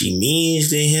much she means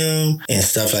to him and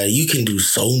stuff like that? You can do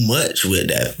so much with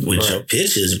that, with your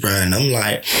pictures, bro. And I'm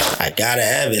like, I gotta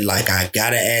have it. Like, I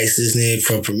gotta ask this nigga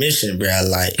for permission, bro.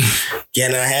 Like,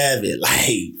 can I have it?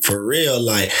 Like, for real.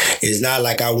 Like, it's not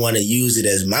like I want to use it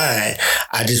as mine.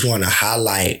 I just want to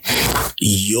highlight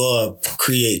your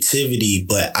creativity,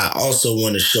 but I also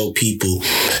want to show people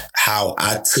how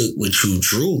I took what you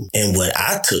drew and what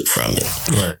I took from it.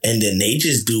 Right. And then they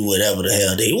just do whatever the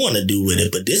hell they want to do with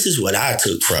it. But this is what I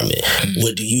took from it.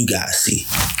 What do you guys see?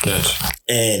 Gotcha.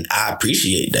 And I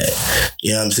appreciate that.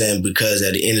 You know what I'm saying? Because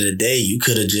at the end of the day, you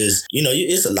could have just,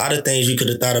 it's a lot of things you could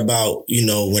have thought about,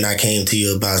 when I came to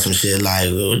you about some shit like,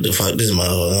 what the fuck this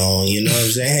motherfucker on? You know what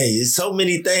I'm saying? Hey, it's so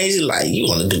many things. Like, you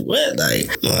want to do what? Like,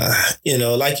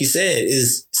 like you said,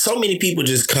 is so many people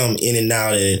just come in and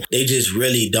out and they just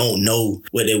really don't know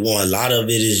what they want. A lot of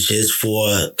it is just for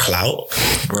clout.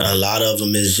 Right. A lot of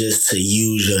them is just to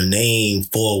use your name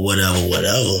for whatever.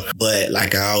 But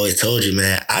like I always told you,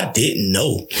 man, I didn't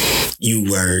know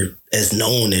you were as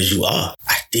known as you are.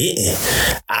 I didn't.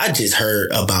 I just heard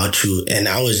about you and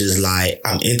I was just like,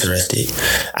 I'm interested.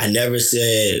 I never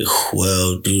said,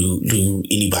 well, do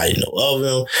anybody know of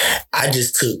him? I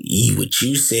just took what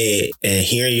you said and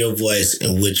hearing your voice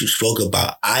and what you spoke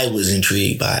about, I was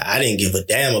intrigued by it. I didn't give a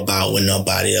damn about what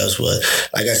nobody else was.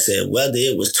 Like I said, whether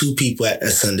it was 2 people at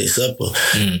that Sunday supper,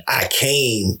 I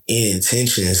came in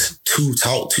intentions to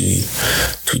talk to you,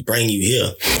 to bring you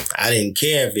here. I didn't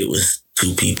care if it was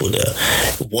 2 people there.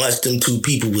 Once them 2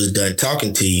 people was done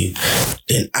talking to you,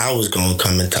 then I was gonna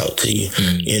come and talk to you,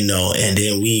 and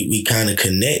then we kind of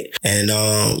connect. And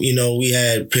we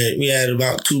had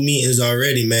about 2 meetings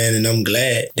already, man, and I'm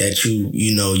glad that you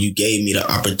gave me the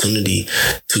opportunity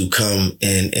to come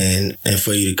and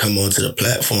for you to come onto the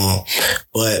platform.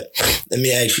 But let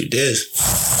me ask you this.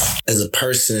 As a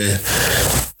person,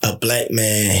 a black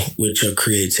man with your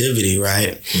creativity,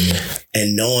 right?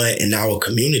 And knowing in our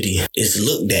community, it's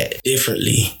looked at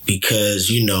differently because,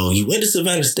 you went to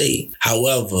Savannah State.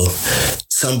 However,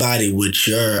 somebody with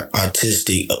your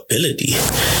artistic ability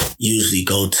usually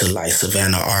go to like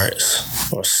Savannah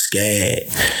Arts or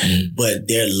SCAD, but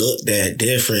they're looked at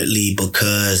differently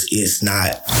because it's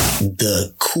not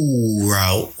the cool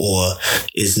route, or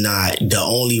it's not the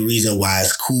only reason why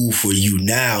it's cool for you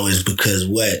now is because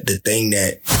the thing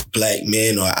that black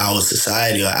men or our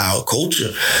society or our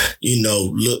culture,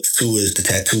 looks to is the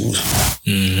tattoos.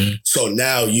 So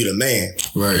now you the man.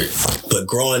 Right. But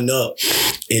growing up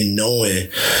and knowing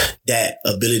that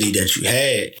ability that you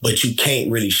had, but you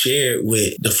can't really share it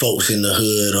with the folks in the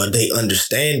hood, or they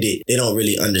understand it. They don't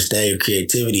really understand your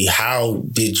creativity. How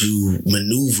did you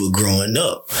maneuver growing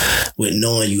up with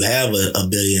knowing you have a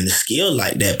ability and a skill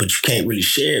like that, but you can't really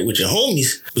share it with your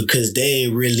homies because they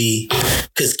ain't really,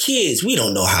 because kids, we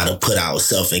don't know how to put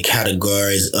ourselves in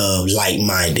categories of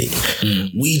like-minded.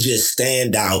 We just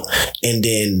stand out and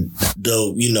then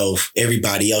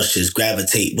everybody else just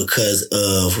gravitate because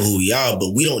of who we are,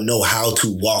 but we don't know how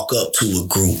to walk up to a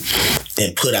group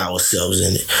and put ourselves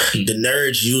in it. The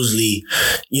nerds usually,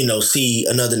 see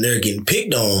another nerd getting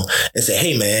picked on and say,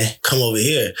 hey man, come over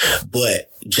here. But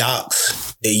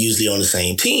jocks they're usually on the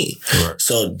same team. Right.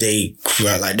 So they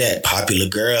run like that. Popular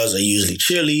girls are usually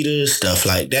cheerleaders, stuff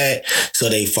like that. So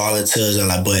they fall into it and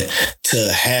like, but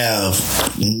to have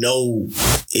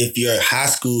if your high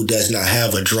school does not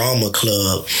have a drama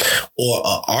club or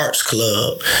an arts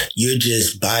club, you're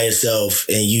just by yourself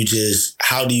and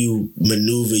how do you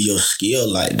maneuver your skill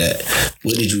like that?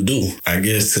 What did you do? I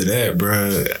guess to that,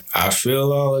 bro, I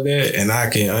feel all of that and I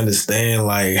can understand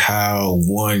like how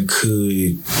one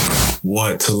could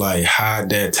want to like hide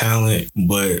that talent,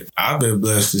 but I've been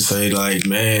blessed to say like,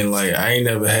 man, like I ain't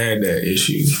never had that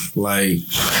issue. Like,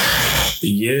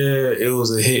 yeah, it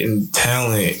was a hidden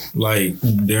talent like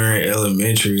during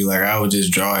elementary, like I would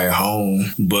just draw at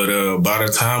home, but by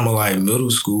the time of like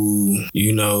middle school,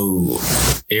 you know,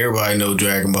 everybody know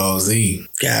Dragon Ball Z.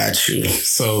 Got you.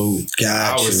 So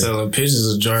I was selling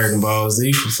pictures of Dragon Ball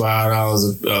Z for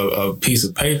 $5 a piece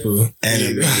of paper.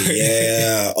 Anime,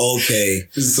 yeah, okay.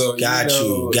 So got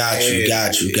you.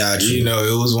 You know,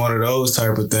 it was one of those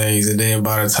type of things. And then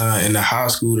by the time in the high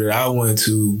school that I went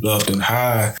to, Bluffton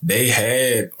High, they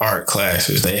had art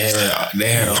classes. They had a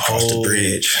whole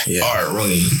art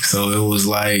wing. So it was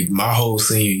like my whole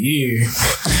senior year,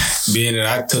 being that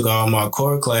I took all my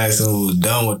core classes and was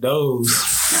done with those,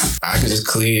 I could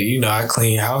just I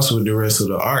clean house with the rest of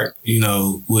the art,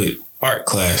 with art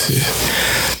classes.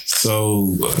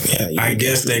 So I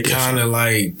guess they kind of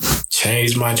like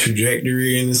changed my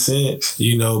trajectory in a sense,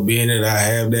 being that I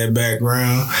have that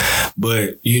background.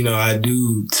 But, I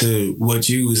do, to what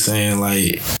you were saying,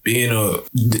 like being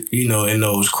in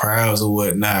those crowds or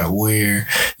whatnot where,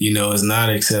 it's not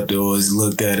accepted or it's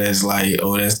looked at as like,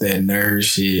 oh, that's that nerd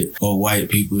shit or white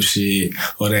people shit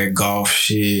or that golf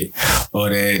shit or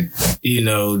that,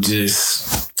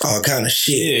 just all kind of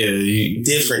shit. Yeah.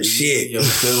 Different shit. Your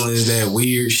feelings, that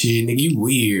weird shit. Nigga, you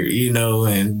weird,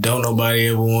 and don't nobody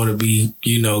ever want to be,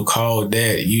 called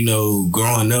that.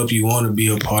 Growing up, you want to be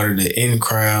a part of the in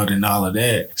crowd and all of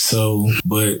that. So,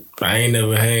 but I ain't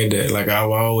never had that. Like, I've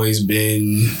always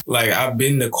been, I've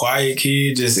been the quiet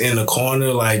kid just in the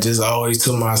corner, just always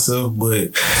to myself.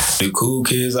 But the cool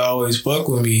kids always fuck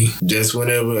with me. Just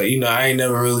whenever,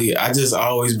 I just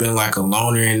always been like a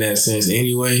loner in that sense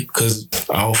anyway. Cause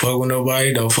I don't fuck with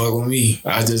nobody, don't fuck with me.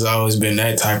 I just always been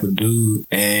that type of dude.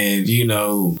 And,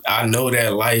 I know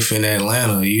that life in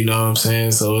Atlanta, you know what I'm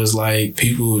saying? So it's like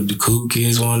the cool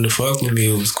kids wanted to fuck with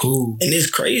me. It was cool. And it's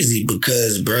crazy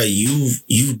because, bro, you've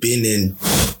been in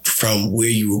from where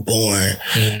you were born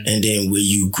and then where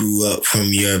you grew up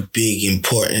from your big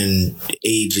important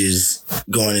ages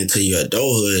going into your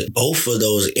adulthood. Both of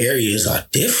those areas are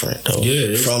different though.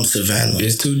 Yeah, from Savannah.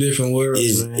 It's two different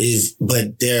worlds.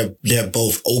 But they're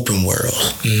both open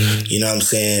worlds. You know what I'm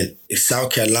saying?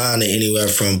 South Carolina, anywhere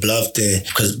from Bluffton,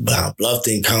 because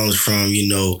Bluffton comes from,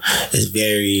 it's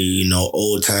very,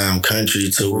 old time country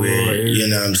to where, you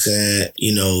know what I'm saying?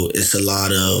 It's a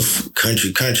lot of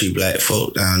country black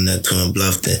folk down there too in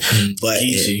Bluffton. But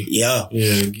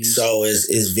so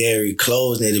it's very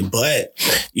close-knitted, but,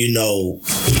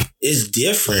 it's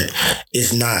different.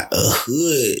 It's not a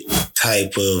hood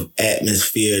type of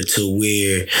atmosphere to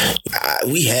where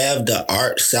we have the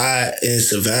art side in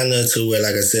Savannah to where,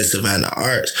 like I said, Savannah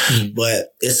Arts,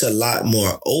 but it's a lot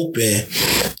more open.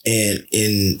 And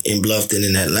in Bluffton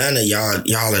in Atlanta,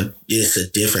 y'all are just a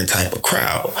different type of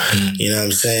crowd. You know what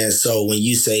I'm saying? So when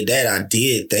you say that, I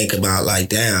did think about like,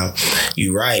 damn,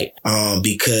 you're right.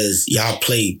 Because y'all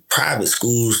play private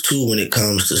schools too when it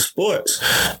comes to sports.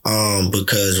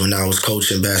 Because when I was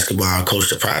coaching basketball, I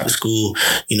coached a private school.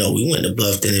 We went to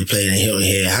Bluffton and played in Hilton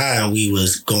Head High, and we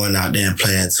was going out there and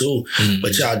playing too.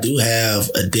 But y'all do have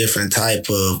a different type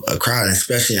of a crowd, and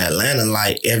especially in Atlanta,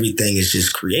 like everything is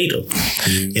just creative.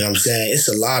 You know what I'm saying? It's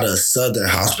a lot of Southern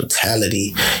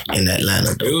hospitality in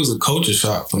Atlanta, though. It was a culture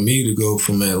shock for me to go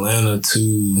from Atlanta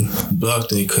to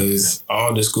Bluffton because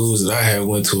all the schools that I had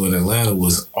went to in Atlanta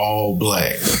was all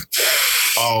black.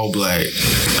 All black.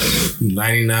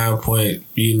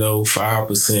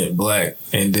 99.5% black.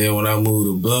 And then when I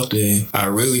moved to Bluffton, I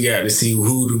really got to see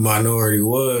who the minority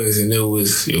was, and it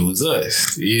was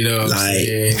us. You know what I'm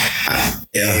saying?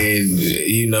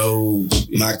 And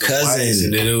my cousin,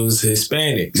 and then it was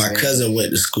Hispanics. My cousin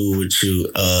went to school with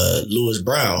you, Lewis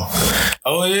Brown.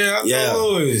 Oh yeah,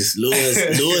 Lewis.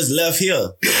 Lewis left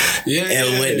here.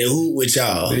 And went to hoop with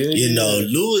y'all.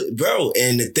 Lewis, bro.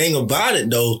 And the thing about it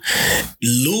though,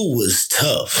 Lou was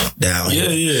tough down here.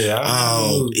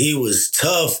 He was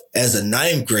tough as a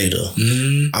 9th grader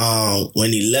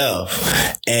when he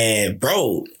left. And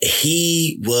bro,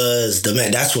 he was the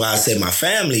man. That's why I said my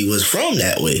family was from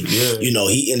that way. Yeah. You know,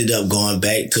 he ended up going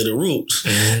back to the roots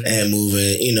and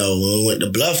moving, you know, when we went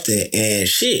to Bluffton and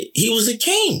shit, he was a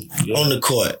king on the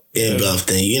court in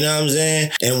Bluffton, you know what I'm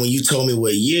saying? And when you told me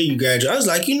what year you graduated, I was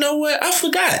like, you know what? I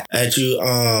forgot that you,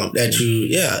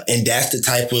 and that's the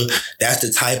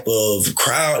type of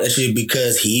crowd that you,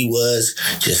 because he was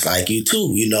just like you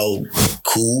too, you know,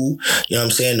 cool, you know what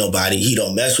I'm saying? He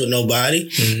don't mess with nobody.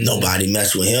 Nobody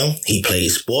messed with him. He played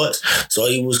sports, so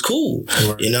he was cool.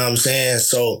 Right. You know what I'm saying?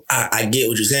 So I get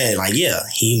what you're saying. Like, yeah,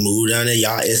 he moved down there,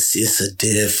 y'all. It's a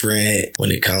different when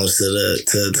it comes to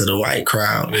the white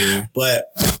crowd, but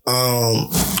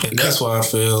and that's why I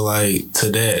feel like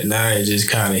to that now it just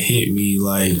kind of hit me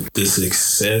like the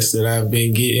success that I've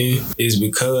been getting is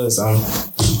because I'm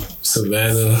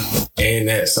Savannah and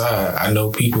that side. I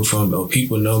know people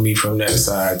know me from that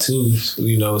side too,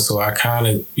 you know, so I kind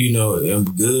of, you know, am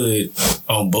good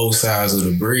on both sides of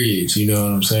the bridge, you know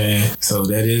what I'm saying? So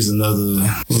that is another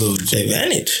little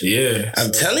advantage. Yeah.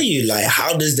 I'm telling you, like,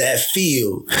 how does that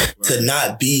feel to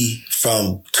not be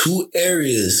from two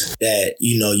areas that,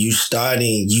 you know,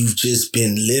 you've just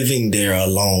been living there a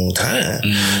long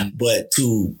time, but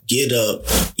to get up,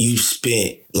 you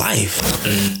spent life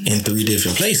in 3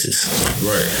 different places.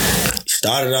 Right.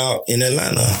 Started out in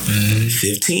Atlanta,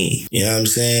 15, you know what I'm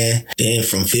saying? Then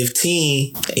from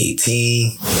 15 to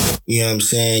 18, you know what I'm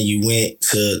saying, you went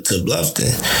to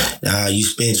Bluffton. You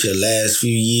spent your last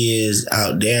few years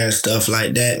out there and stuff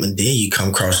like that, and then you come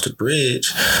across the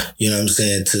bridge, you know what I'm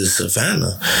saying, to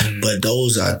Savannah. But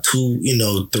those are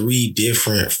 3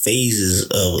 different phases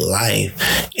of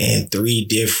life and 3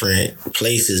 different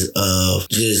places of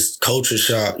just culture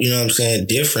shock, you know what I'm saying,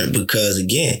 different because,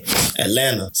 again,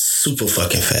 Atlanta, super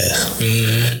fucking fast.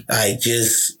 Like,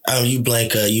 just you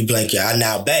blink your eye.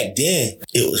 Now back then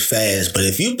it was fast, but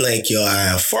if you blink your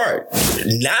eye and fart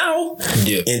now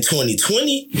in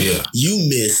 2020, you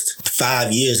missed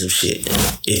 5 years of shit.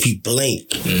 If you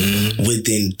blink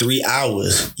within 3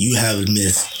 hours, you have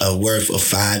missed a worth of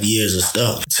 5 years of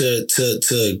stuff.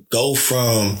 To go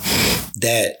from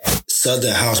that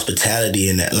Southern hospitality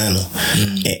in Atlanta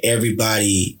and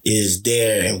everybody is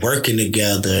there and working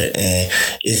together, and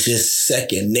it's just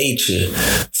second nature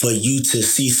for you to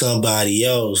see somebody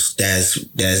else that's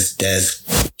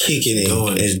kicking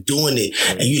it, is doing it,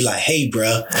 and you like, hey,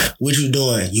 bro, what you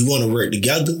doing? You want to work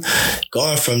together?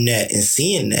 Going from that and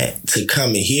seeing that to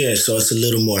coming here, so it's a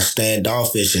little more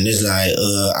standoffish, and it's like,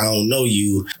 I don't know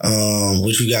you,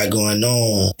 what you got going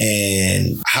on,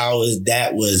 and how did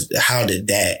that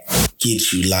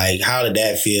get you? Like, how did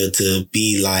that feel to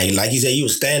be like you said, you were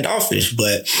standoffish,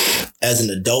 but as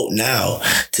an adult now,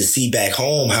 to see back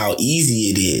home how easy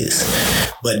it is,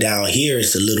 but down here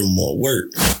it's a little more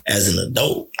work as an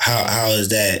adult. How is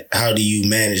that? How do you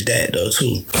manage that though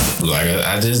too? Like,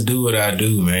 I just do what I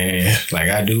do, man. Like,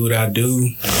 I do what I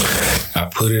do. I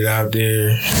put it out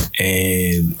there,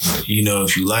 and you know,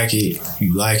 if you like it,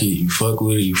 you like it. You fuck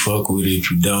with it, you fuck with it. If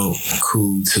you don't,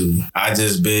 cool too. I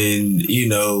just been, you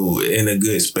know, in a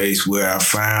good space where I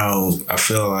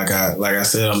feel like I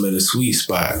said, I'm in a sweet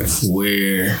spot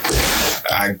where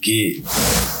I get,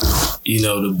 you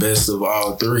know, the best of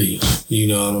all 3. You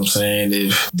know what I'm saying?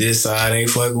 If this side ain't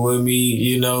fucking with me,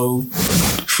 you know,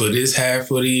 for this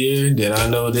half of the year, then I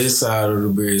know this side of the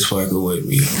bridge fucking with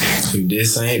me. If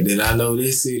this ain't, then I know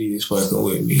this city is fucking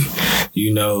with me.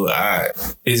 You know,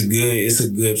 it's good. It's a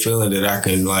good feeling that I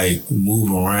can like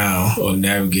move around or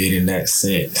navigate in that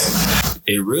sense.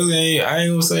 It really ain't, I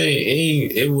ain't gonna say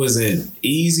it wasn't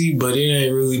easy, but it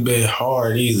ain't really been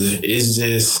hard either. It's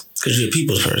just, because you're a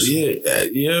people's person.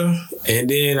 Yeah. And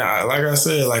then, like I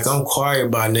said, like, I'm quiet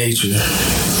by nature.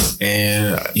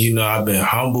 And, you know, I've been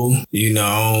humble. You know,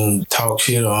 I don't talk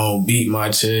shit. I don't beat my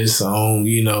chest. I don't,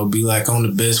 you know, be like, I'm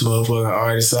the best motherfucking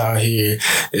artist out here.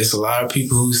 It's a lot of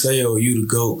people who say, oh, you the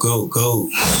GOAT.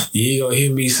 You ain't gonna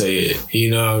hear me say it.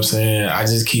 You know what I'm saying? I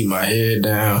just keep my head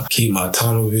down, keep my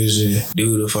tunnel vision,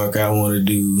 do the fuck I want to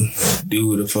do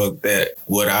the fuck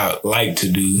what I like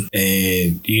to do.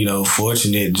 And, you know,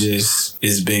 fortunate just,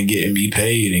 it's been getting me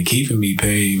paid and keeping me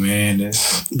paid, man.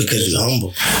 That's because you're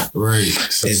humble. Right.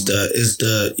 So, it's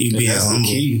the you being humble.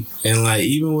 Key. And like,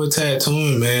 even with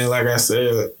tattooing, man, like I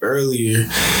said earlier,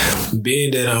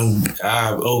 being that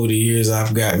I've over the years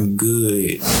I've gotten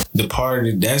good. The part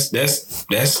of that's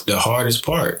the hardest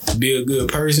part. Be a good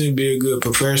person, be a good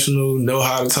professional, know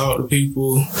how to talk to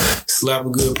people, slap a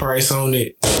good price on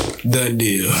it. done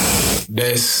deal.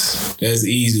 That's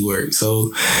easy work.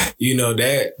 So, you know,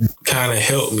 that kind of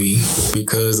helped me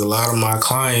because a lot of my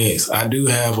clients, I do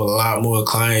have a lot more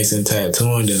clients in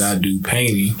tattooing than I do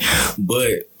painting,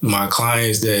 but my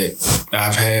clients that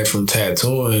I've had from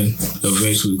tattooing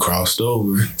eventually crossed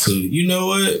over to, you know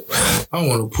what? I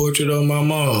want a portrait of my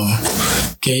mom.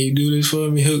 Can you do this for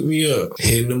me? Hook me up.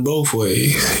 Hitting them both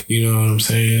ways. You know what I'm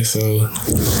saying? So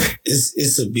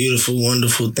it's a beautiful,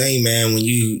 wonderful thing, man. When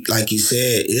you, like you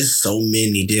said, it's so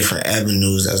many different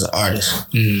avenues as an artist.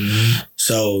 Mm-hmm.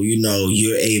 So, you know,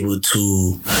 you're able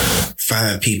to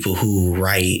find people who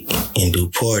write and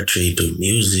do poetry, do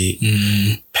music,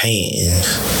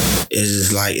 paintings. It's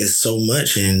just like, it's so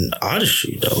much in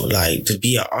artistry though. Like, to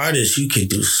be an artist, you can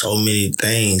do so many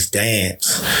things,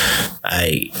 dance,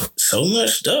 like so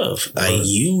much stuff. Like,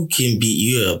 you're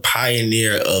a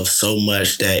pioneer of so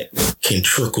much that can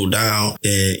trickle down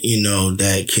and, you know,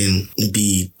 that can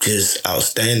be just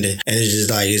outstanding. And it's just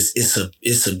like,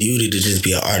 it's a beauty to just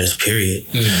be an artist, period.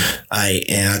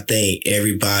 And I think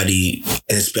everybody,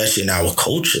 especially in our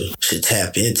culture, should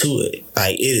tap into it.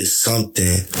 Like, it is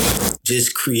something,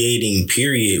 just creating,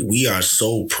 period. We are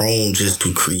so prone just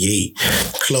to create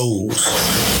clothes,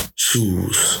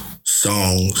 shoes,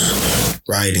 songs,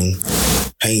 writing,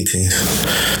 paintings,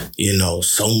 you know,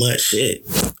 so much shit.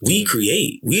 We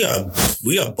create. We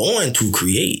are born to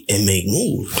create and make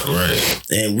moves. Right.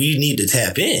 And we need to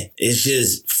tap in. It's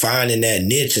just finding that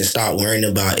niche and stop worrying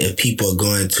about if people are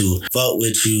going to fuck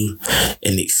with you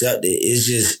and accept it. It's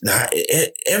just not,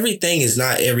 everything is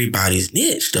not everybody's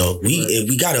niche though.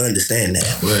 We got to understand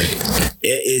that. Right.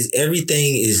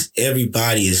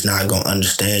 Everybody is not going to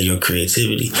understand your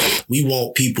creativity. We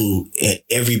want people and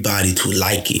everybody to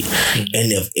like it.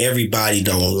 And if everybody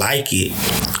don't like it,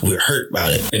 we're hurt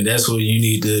about it. And that's what you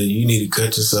need to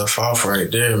cut yourself off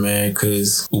right there, man.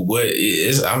 Cause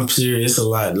I'm serious,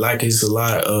 it's a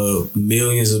lot of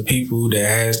millions of people that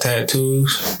has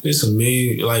tattoos. It's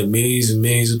millions and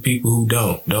millions of people who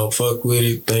don't fuck with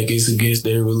it, think it's against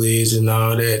their religion and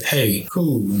all that. Hey,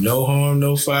 cool. No harm,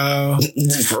 no foul.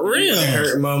 For real.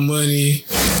 Hurt my money.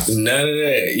 None of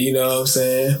that. You know what I'm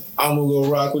saying? I'm gonna go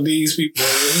rock with these people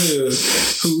over here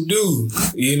who do.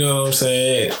 You know what I'm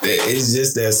saying? It's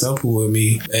just that simple with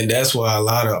me. And that's why a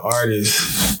lot of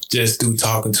artists, just through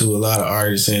talking to a lot of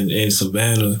artists in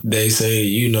Savannah, they say,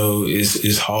 you know,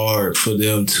 it's hard for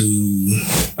them to,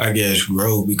 I guess,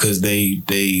 grow because they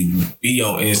be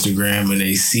on Instagram and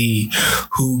they see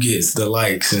who gets the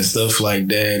likes and stuff like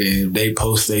that. And if they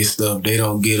post their stuff, they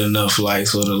don't get enough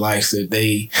likes or the likes that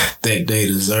they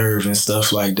deserve and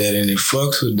stuff like that. And it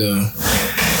fucks with them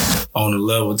on the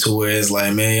level to where it's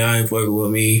like, man, y'all ain't fucking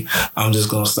with me. I'm just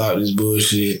gonna stop this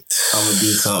bullshit. I'm gonna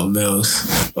do something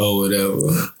else or whatever.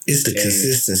 It's the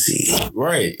consistency.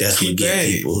 Right. That's what get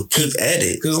people. Keep at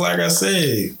it. Because like I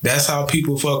said, that's how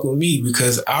people fuck with me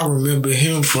because I remember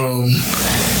him from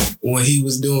when he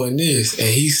was doing this and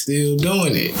he's still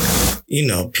doing it. You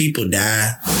know, people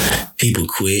die, people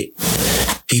quit,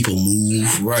 people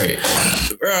move. Right.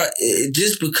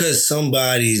 Just because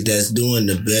somebody that's doing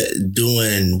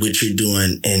doing what you're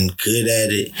doing and good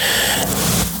at it,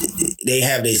 they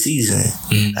have their season.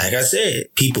 Like I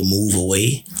said, people move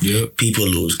away. Yep. People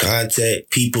lose contact.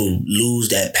 People lose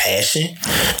that passion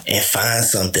and find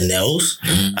something else,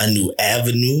 a new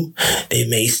avenue. They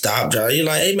may stop drawing. You're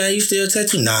like, hey man, you still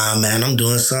tattoo? Nah, man, I'm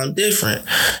doing something different.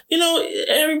 You know,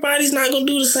 everybody's not gonna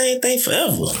do the same thing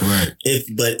forever. Right.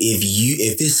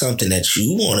 If it's something that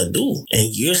you want to do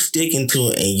and you're sticking to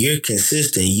it and you're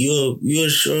consistent, you'll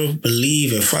sure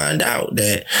believe and find out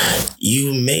that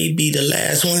you may be the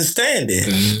last one standing,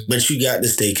 but you got to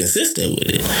stay consistent with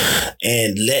it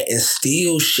and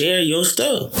still share your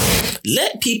stuff.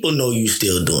 Let people know you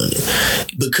still doing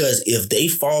it, because if they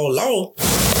fall off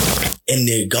and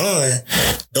they're gone,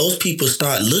 those people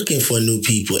start looking for new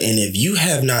people. And if you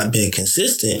have not been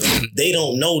consistent, they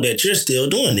don't know that you're still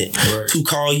doing it to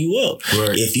call you up.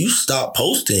 Right. If you stop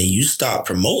posting, you stop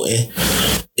promoting,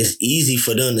 it's easy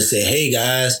for them to say, hey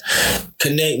guys,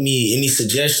 connect me. Any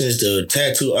suggestions to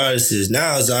tattoo artists?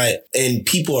 Now it's like, and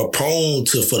people are prone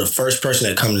to, for the first person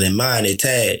that comes to their mind, they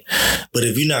tag. But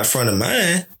if you're not front of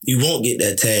mind, you won't get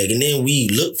that tag. And then we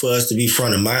look for us to be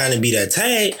front of mind and be that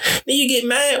tag. Then you get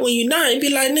mad when you're not and be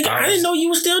like, nigga, I didn't know you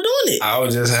were still doing it. I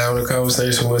was just having a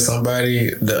conversation with somebody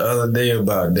the other day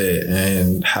about that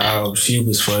and how she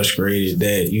was frustrated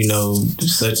that, you know,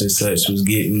 such and such was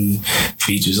getting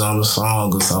features on a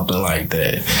song or something like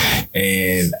that.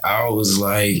 And I was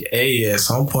like, hey, at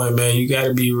some point, man, you got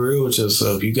to be real with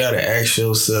yourself. You got to ask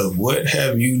yourself, what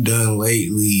have you done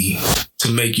lately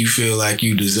to make you feel like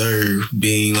you deserve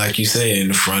being, like you say, in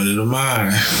the front of the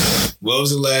mind. What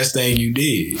was the last thing you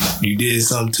did? You did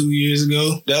something 2 years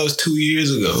ago? That was 2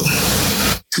 years ago.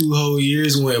 2 whole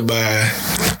years went by.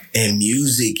 And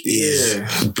music is,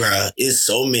 bruh, it's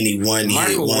so many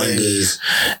one-hit wonders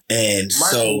and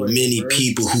so many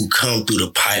people who come through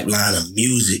the pipeline of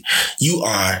music. You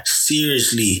are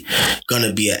seriously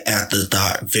gonna be an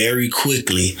afterthought very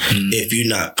quickly if you're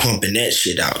not pumping that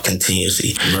shit out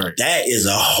continuously. Right. That is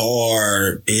a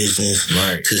hard business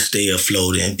to stay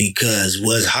afloat in, because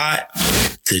what's hot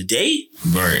today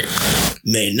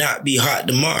may not be hot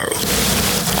tomorrow.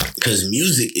 Because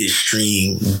music is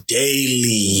streamed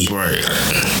daily,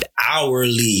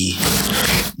 hourly.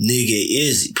 Nigga,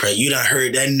 is, bro, you done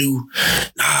heard that new,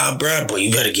 bro, boy,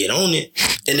 you better get on it.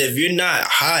 And if you're not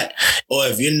hot, or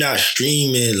if you're not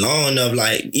streaming long enough,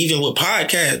 like, even with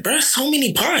podcasts, bro, so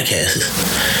many podcasts.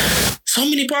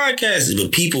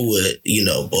 But people would, you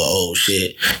know, boy, oh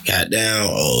shit, goddamn,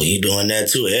 oh, you doing that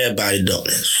too. Everybody doing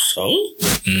it. So,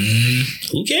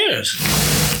 who cares?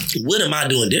 What am I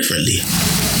doing differently?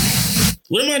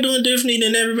 What am I doing differently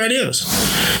than everybody else?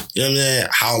 You know what I'm saying?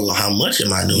 How much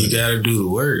am I doing? You gotta do the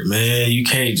work, man. You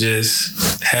can't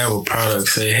just have a product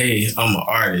say, hey, I'm an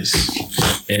artist,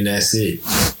 and that's it.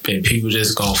 And people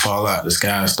just gonna fall out the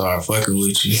sky and start fucking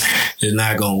with you. It's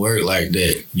not gonna work like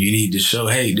that. You need to show,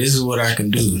 hey, this is what I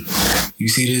can do. You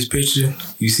see this picture?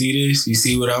 You see this? You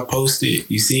see what I posted?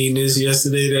 You seen this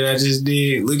yesterday that I just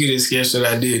did? Look at this sketch that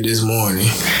I did this morning.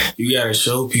 You gotta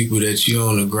show people that you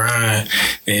on the grind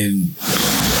and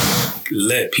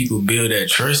let people build that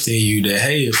trust in you that,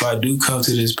 hey, if I do come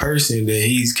to this person, that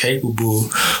he's capable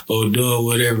of doing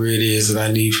whatever it is that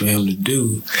I need for him to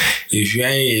do. If you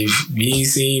ain't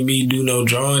seen me do no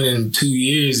drawing in 2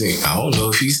 years, and I don't know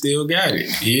if you still got it,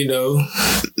 you know?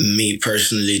 Me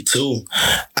personally too,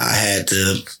 I had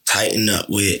to tighten up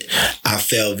with, I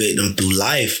fell victim through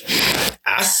life.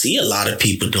 I see a lot of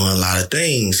people doing a lot of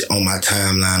things on my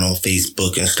timeline on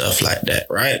Facebook and stuff like that,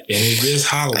 right? And it just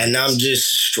hollers. And I'm just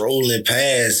strolling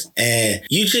past, and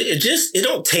it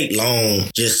don't take long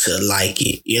just to like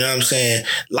it. You know what I'm saying?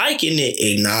 Liking it,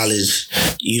 acknowledge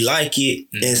you like it,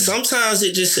 and sometimes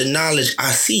it just acknowledge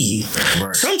I see you.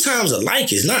 Right. Sometimes a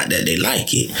like is not that they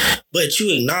like it, but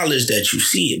you acknowledge that you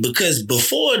see it, because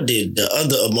before the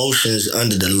other emotions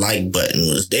under the like button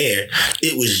was there,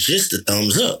 it was just the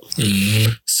thumbs up.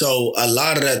 So a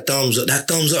lot of that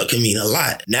thumbs up can mean a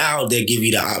lot. Now they give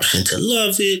you the option to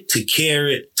love it, to care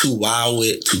it, to wow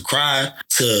it, to cry,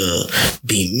 to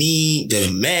be mean, the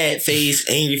mad face,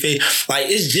 angry face. Like,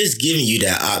 it's just giving you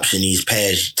that option these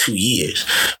past 2 years.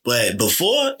 But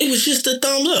before, it was just the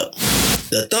thumbs up.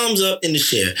 The thumbs up and the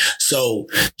share. So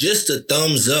just the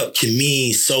thumbs up can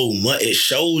mean so much. It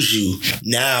shows you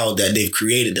now that they've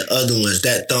created the other ones,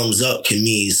 that thumbs up can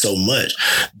mean so much.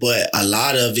 But a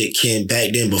lot of it can,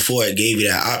 back then, before it gave you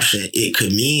that option, it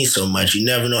could mean so much. You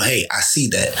never know, hey, I see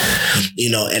that. You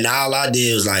know, and all I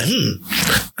did was like,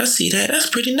 I see that. That's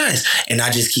pretty nice. And I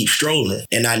just keep strolling.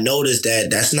 And I noticed that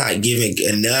that's not giving,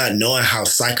 and not knowing how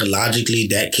psychologically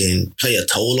that can play a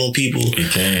toll on people.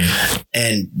 It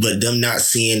can. But them not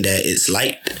seeing that it's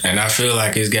liked. And I feel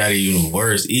like it's got even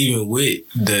worse, even with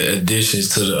the additions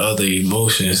to the other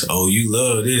emotions. Oh, you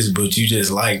love this, but you just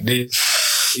like this.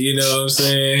 You know what I'm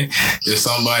saying? If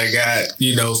somebody got,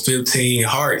 15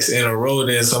 hearts in a row,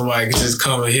 then somebody can just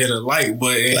come and hit a like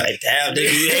button. Like, damn,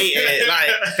 did you hate it? Like,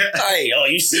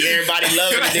 you see everybody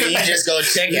loving it, then you just go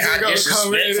check it out.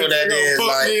 Disrespectful that is.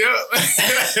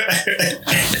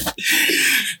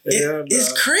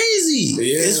 It's crazy.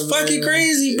 Yeah, it's fucking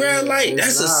crazy, bro. Like,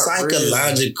 that's a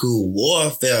psychological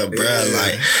warfare, bro. Yeah.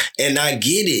 Like, and I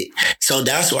get it. So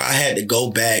that's why I had to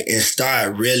go back and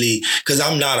start really, because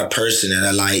I'm not a person that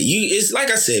I like. It's like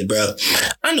I said, bro,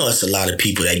 I know it's a lot of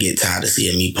people that get tired of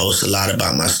seeing me post a lot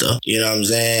about my stuff. You know what I'm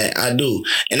saying? I do.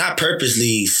 And I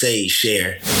purposely say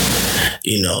share,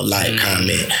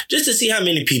 comment, just to see how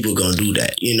many people gonna do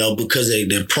that, because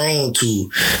they're prone to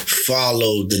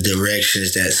follow the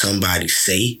directions that somebody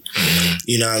say.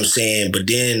 You know what I'm saying? But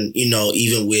then,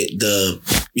 even with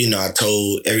I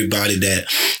told everybody that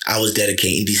I was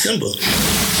dedicating December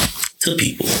to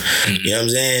people. You know what I'm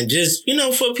saying? Just,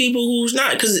 for people who's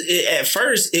not. Because at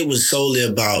first, it was solely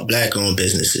about Black-owned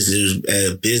businesses. It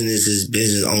was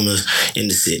business owners in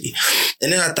the city.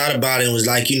 And then I thought about it and was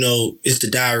like, it's the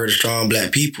Diary of the Strong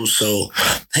Black People. So,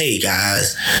 hey,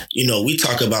 guys, we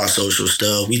talk about social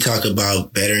stuff. We talk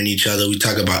about bettering each other. We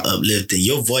talk about uplifting.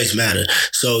 Your voice matters.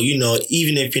 So,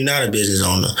 even if you're not a business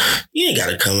owner, You ain't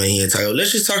gotta come in here and talk.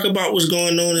 Let's just talk about what's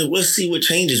going on and let's see what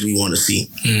changes we want to see.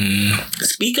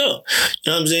 Speak up.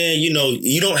 You know what I'm saying? You know,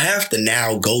 you don't have to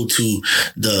now go to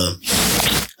the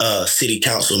city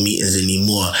council meetings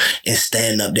anymore and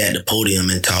stand up there at the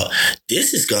podium and talk.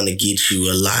 This is going to get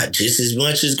you a lot just as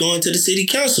much as going to the city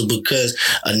council, because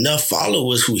enough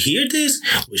followers who hear this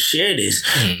will share this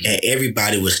and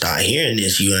everybody will start hearing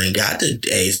this. You ain't got to,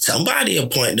 hey, somebody will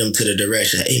point them to the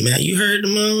direction. Hey man, you heard the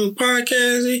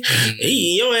podcast? Hey,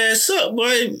 your ass up,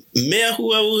 boy. Mayor,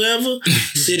 whoever,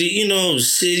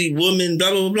 city woman,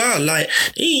 blah, blah, blah. Like,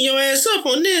 hey, your ass up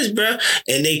on this, bro.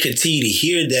 And they continue to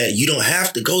hear that. You don't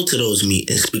have to go to those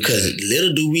meetings, because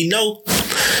little do we know,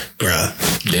 bruh,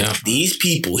 these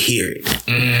people hear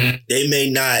it. They may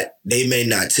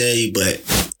not tell you, but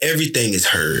everything is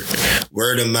heard.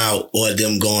 Word of mouth or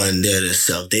them going there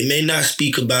themselves. They may not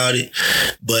speak about it,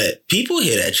 but people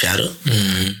hear that chatter.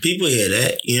 People hear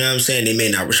that. You know what I'm saying? They may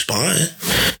not respond.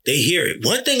 They hear it.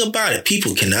 One thing about it,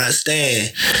 people cannot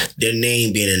stand their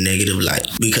name being in a negative light.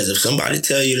 Because if somebody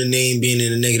tell you the name being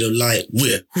in a negative light,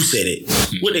 who said it?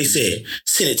 What they said?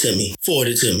 Send it to me. Forward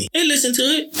it to me. Hey, listen to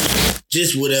it.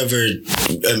 Just whatever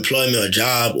employment or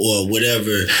job or whatever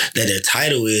that their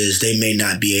title is, they may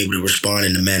not be able to respond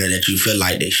in the manner that you feel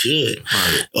like they should,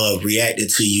 or reacting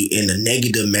to you in a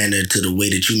negative manner to the way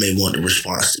that you may want the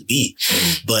response to be.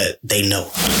 But they know.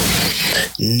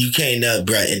 You can't,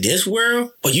 bruh, in this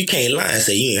world, or you can't lie and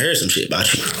say you ain't heard some shit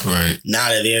about you. Right. Now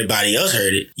that everybody else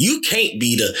heard it, you can't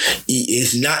be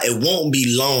it won't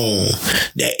be long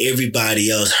that everybody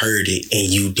else heard it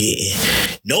and you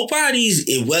didn't. Nobody's,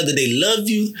 whether they love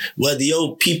you, whether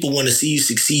your people want to see you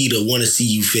succeed or want to see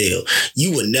you fail,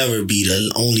 you would never be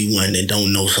the only one that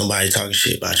don't know somebody talking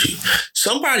shit about you.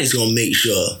 Somebody's gonna make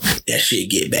sure that shit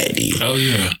get back to you. Oh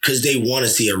yeah. Because they want to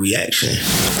see a reaction.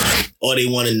 Or they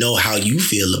want to know how you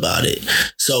feel about it.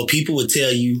 So people would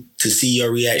tell you to see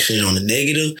your reaction on the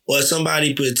negative, or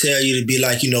somebody would tell you to be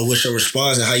like, what's your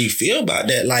response and how you feel about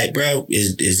that? Like, bro,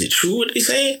 is it true what they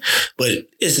saying? But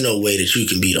it's no way that you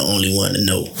can be the only one to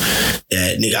know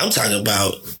that. Nigga, I'm talking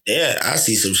about, I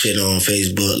see some shit on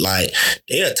Facebook, like,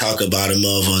 they'll talk about a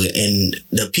motherfucker, and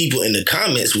the people in the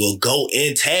comments will go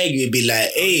and tag you and be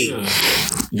like, hey,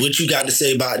 what you got to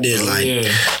say about this?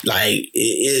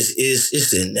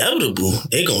 It's inevitable.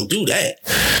 They gonna do that.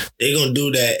 They gonna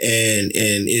do that, and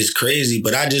it's crazy.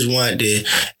 But I just wanted to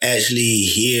actually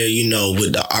hear,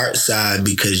 with the art side,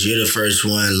 because you're the first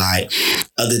one, like,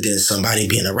 other than somebody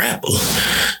being a rapper,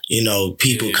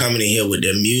 people coming in here with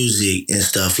their music and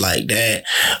stuff like that,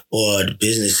 or the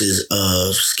businesses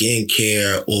of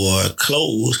skincare or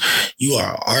clothes. You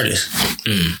are an artist.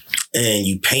 And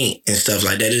you paint and stuff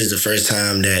like that. This is the first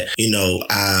time that,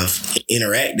 I've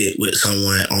interacted with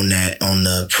someone on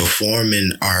the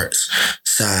performing arts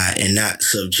side, and not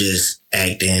just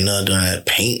acting or doing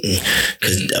painting.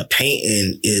 Because the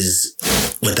painting is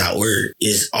without word.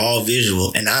 It's all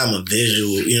visual. And I'm a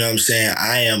visual, you know what I'm saying?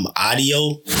 I am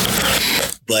audio.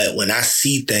 But when I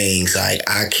see things, like,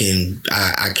 I can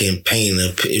paint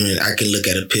I can look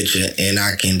at a picture and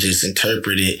I can just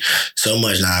interpret it so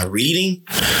much. Now, reading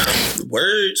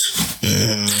words,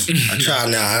 I try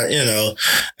now,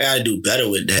 I gotta do better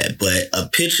with that. But a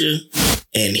picture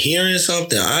and hearing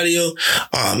something, audio,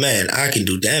 oh man, I can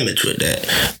do damage with that.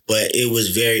 But it was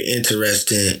very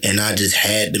interesting, and I just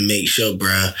had to make sure,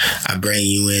 bro, I bring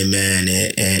you in, man,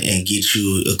 and get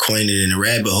you acquainted in the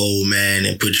rabbit hole, man,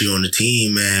 and put you on the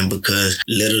team, man, because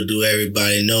little do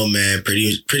everybody know, man,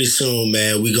 pretty soon,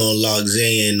 man, we gonna lock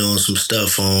Zay in on some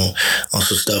stuff on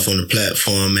the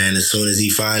platform, man. As soon as he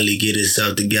finally get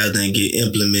himself together and get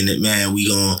implemented, man, we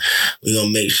gonna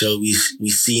make sure we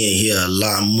see and hear a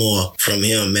lot more from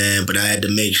him, man. But I had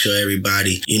to make sure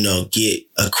everybody, get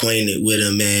acquainted with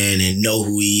him, man, and know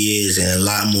who he is, and a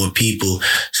lot more people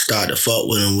start to fuck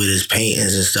with him with his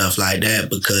paintings and stuff like that.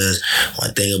 Because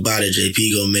one thing about it,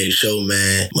 JP gonna make sure,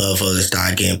 man, motherfuckers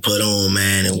start getting put on,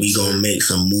 man, and we gonna make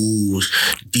some moves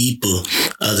deeper.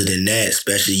 Other than that,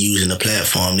 especially using the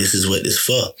platform, this is what this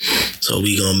for. So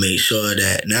we gonna make sure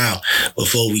that now,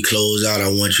 before we close out, I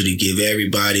want you to give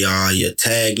everybody all your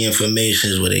tag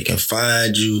information, where they can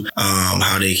find you,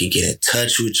 how they can get in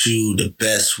touch with you, the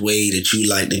best way that you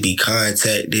like to be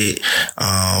contacted,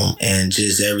 and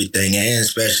just everything, and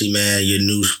especially, man, your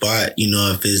new spot,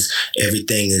 if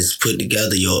everything is put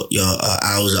together, your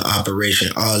hours of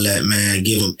operation, all that, man,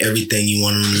 give them everything you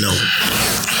want them to know.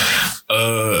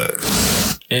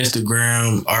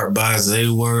 Instagram, Art by Zay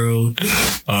World.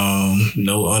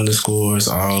 No underscores,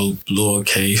 all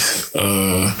lowercase.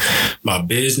 My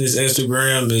business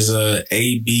Instagram is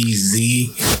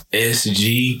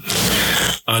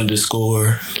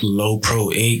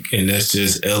ABZSG_Lopro Inc. And that's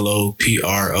just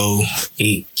LOPRO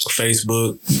Inc.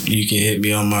 Facebook, you can hit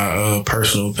me on my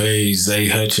personal page, Zay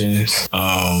Hutchins.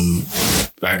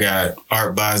 I got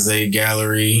Art by Zay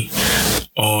Gallery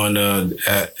on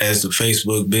as the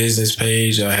Facebook business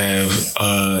page. I have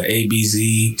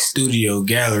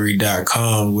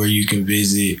abzstudiogallery.com where you can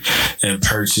visit and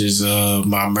purchase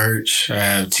my merch. I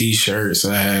have t-shirts,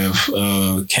 I have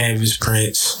canvas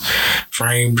prints,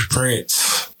 framed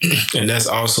prints, and that's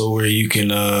also where you can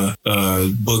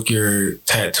book your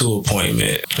tattoo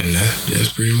appointment. And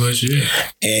that's pretty much it.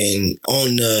 And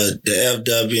on the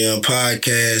FWM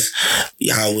podcast,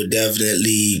 I would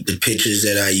definitely, the pictures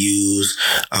that I use,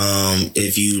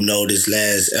 if you noticed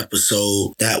last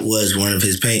episode, that was one of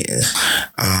his paintings.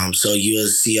 So you'll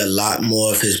see a lot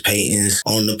more of his paintings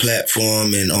on the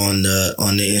platform and on the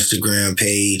Instagram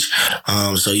page.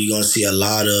 So you're gonna see a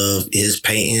lot of his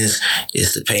paintings.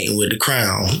 It's the painting with the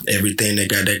crown. Everything that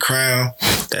got that crown,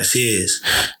 that's his.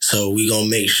 So we gonna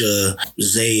make sure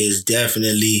Zay is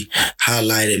definitely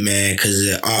highlighted, man, because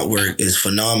the artwork is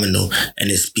phenomenal and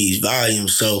it speaks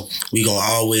volumes. So we gonna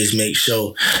always make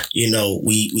sure,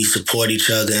 we support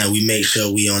each other and we make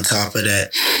sure we on top of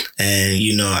that. And,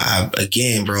 I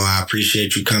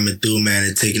appreciate you coming through, man,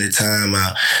 and taking the time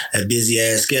out. That busy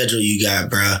ass schedule you got,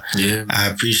 bro. Yeah. I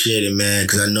appreciate it, man,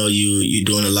 because I know you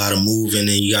doing a lot of moving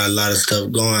and you got a lot of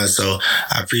stuff going. So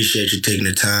I appreciate you taking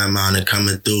the time out and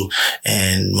coming through.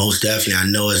 And most definitely, I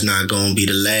know it's not going to be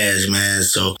the last, man.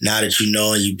 So now that you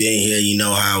know and you've been here, you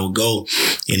know how it will go.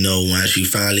 Once you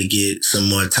finally get some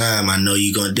more time, I know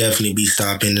you're going to definitely be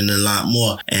stopping in a lot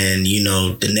more. And,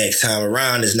 the next time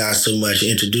around, it's not so much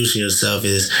introducing yourself,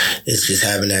 it's just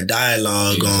having that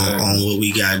dialogue on what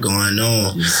we got going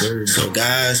on. Yes, sir. So,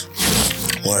 guys,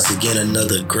 once again,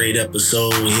 another great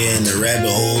episode here in the rabbit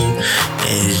hole.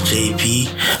 And it's JP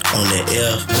on the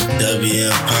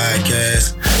FWM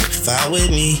podcast. Fire with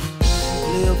me.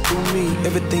 Live through me,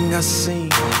 everything I seen,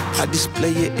 I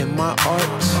display it in my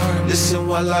art. Listen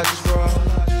while I draw.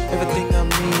 Everything I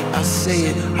mean, I say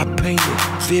it, I paint it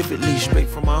vividly, straight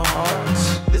from my heart.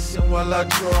 Listen while I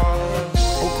draw.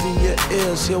 Open your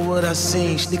ears, hear what I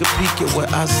seen, sneak a peek at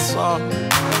what I saw.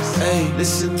 Hey,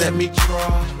 listen, let me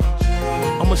draw.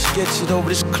 I'ma sketch it over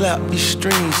this clap, these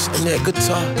strings, and that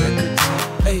guitar.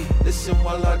 Hey, listen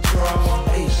while I draw.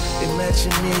 Hey,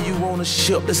 imagine me and you on a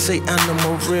ship, let's say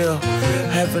Animal Real.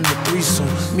 Having a threesome,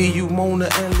 me, you, Mona,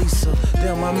 and Lisa.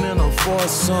 Damn, I'm in a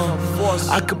foursome.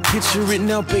 I could picture it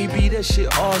now, baby, that shit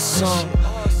awesome.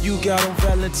 You got on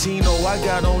Valentino, I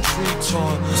got on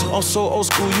Triton. I'm so old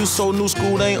school, you so new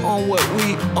school, they ain't on what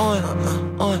we on.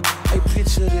 Hey,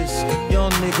 picture this,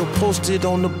 young nigga posted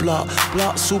on the block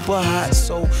super hot,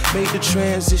 so made the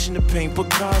transition to paint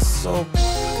Picasso.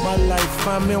 My life,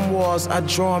 my memoirs, I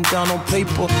draw them down on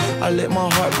paper. I let my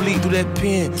heart bleed through that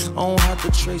pen, I don't have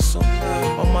to trace them.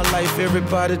 All my life,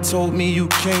 everybody told me you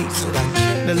can't.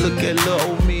 Now look at little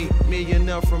old me,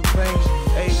 millionaire from pain.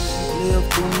 Hey, live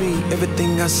through me,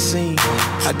 everything I seen,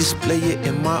 I display it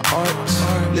in my art.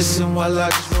 Listen while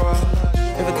I draw.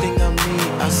 Everything I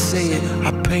mean, I say it,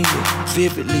 I paint it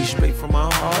vividly, straight from my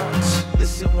heart.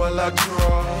 Listen while I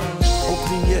draw.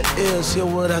 Open your ears, hear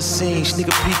what I seen, sneak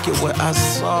a peek at what I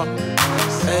saw.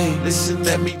 Hey, listen,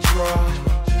 let me draw.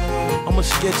 I'ma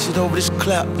sketch it over this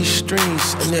clap, these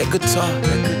strings, and that guitar.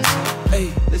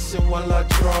 Hey, listen while I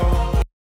draw.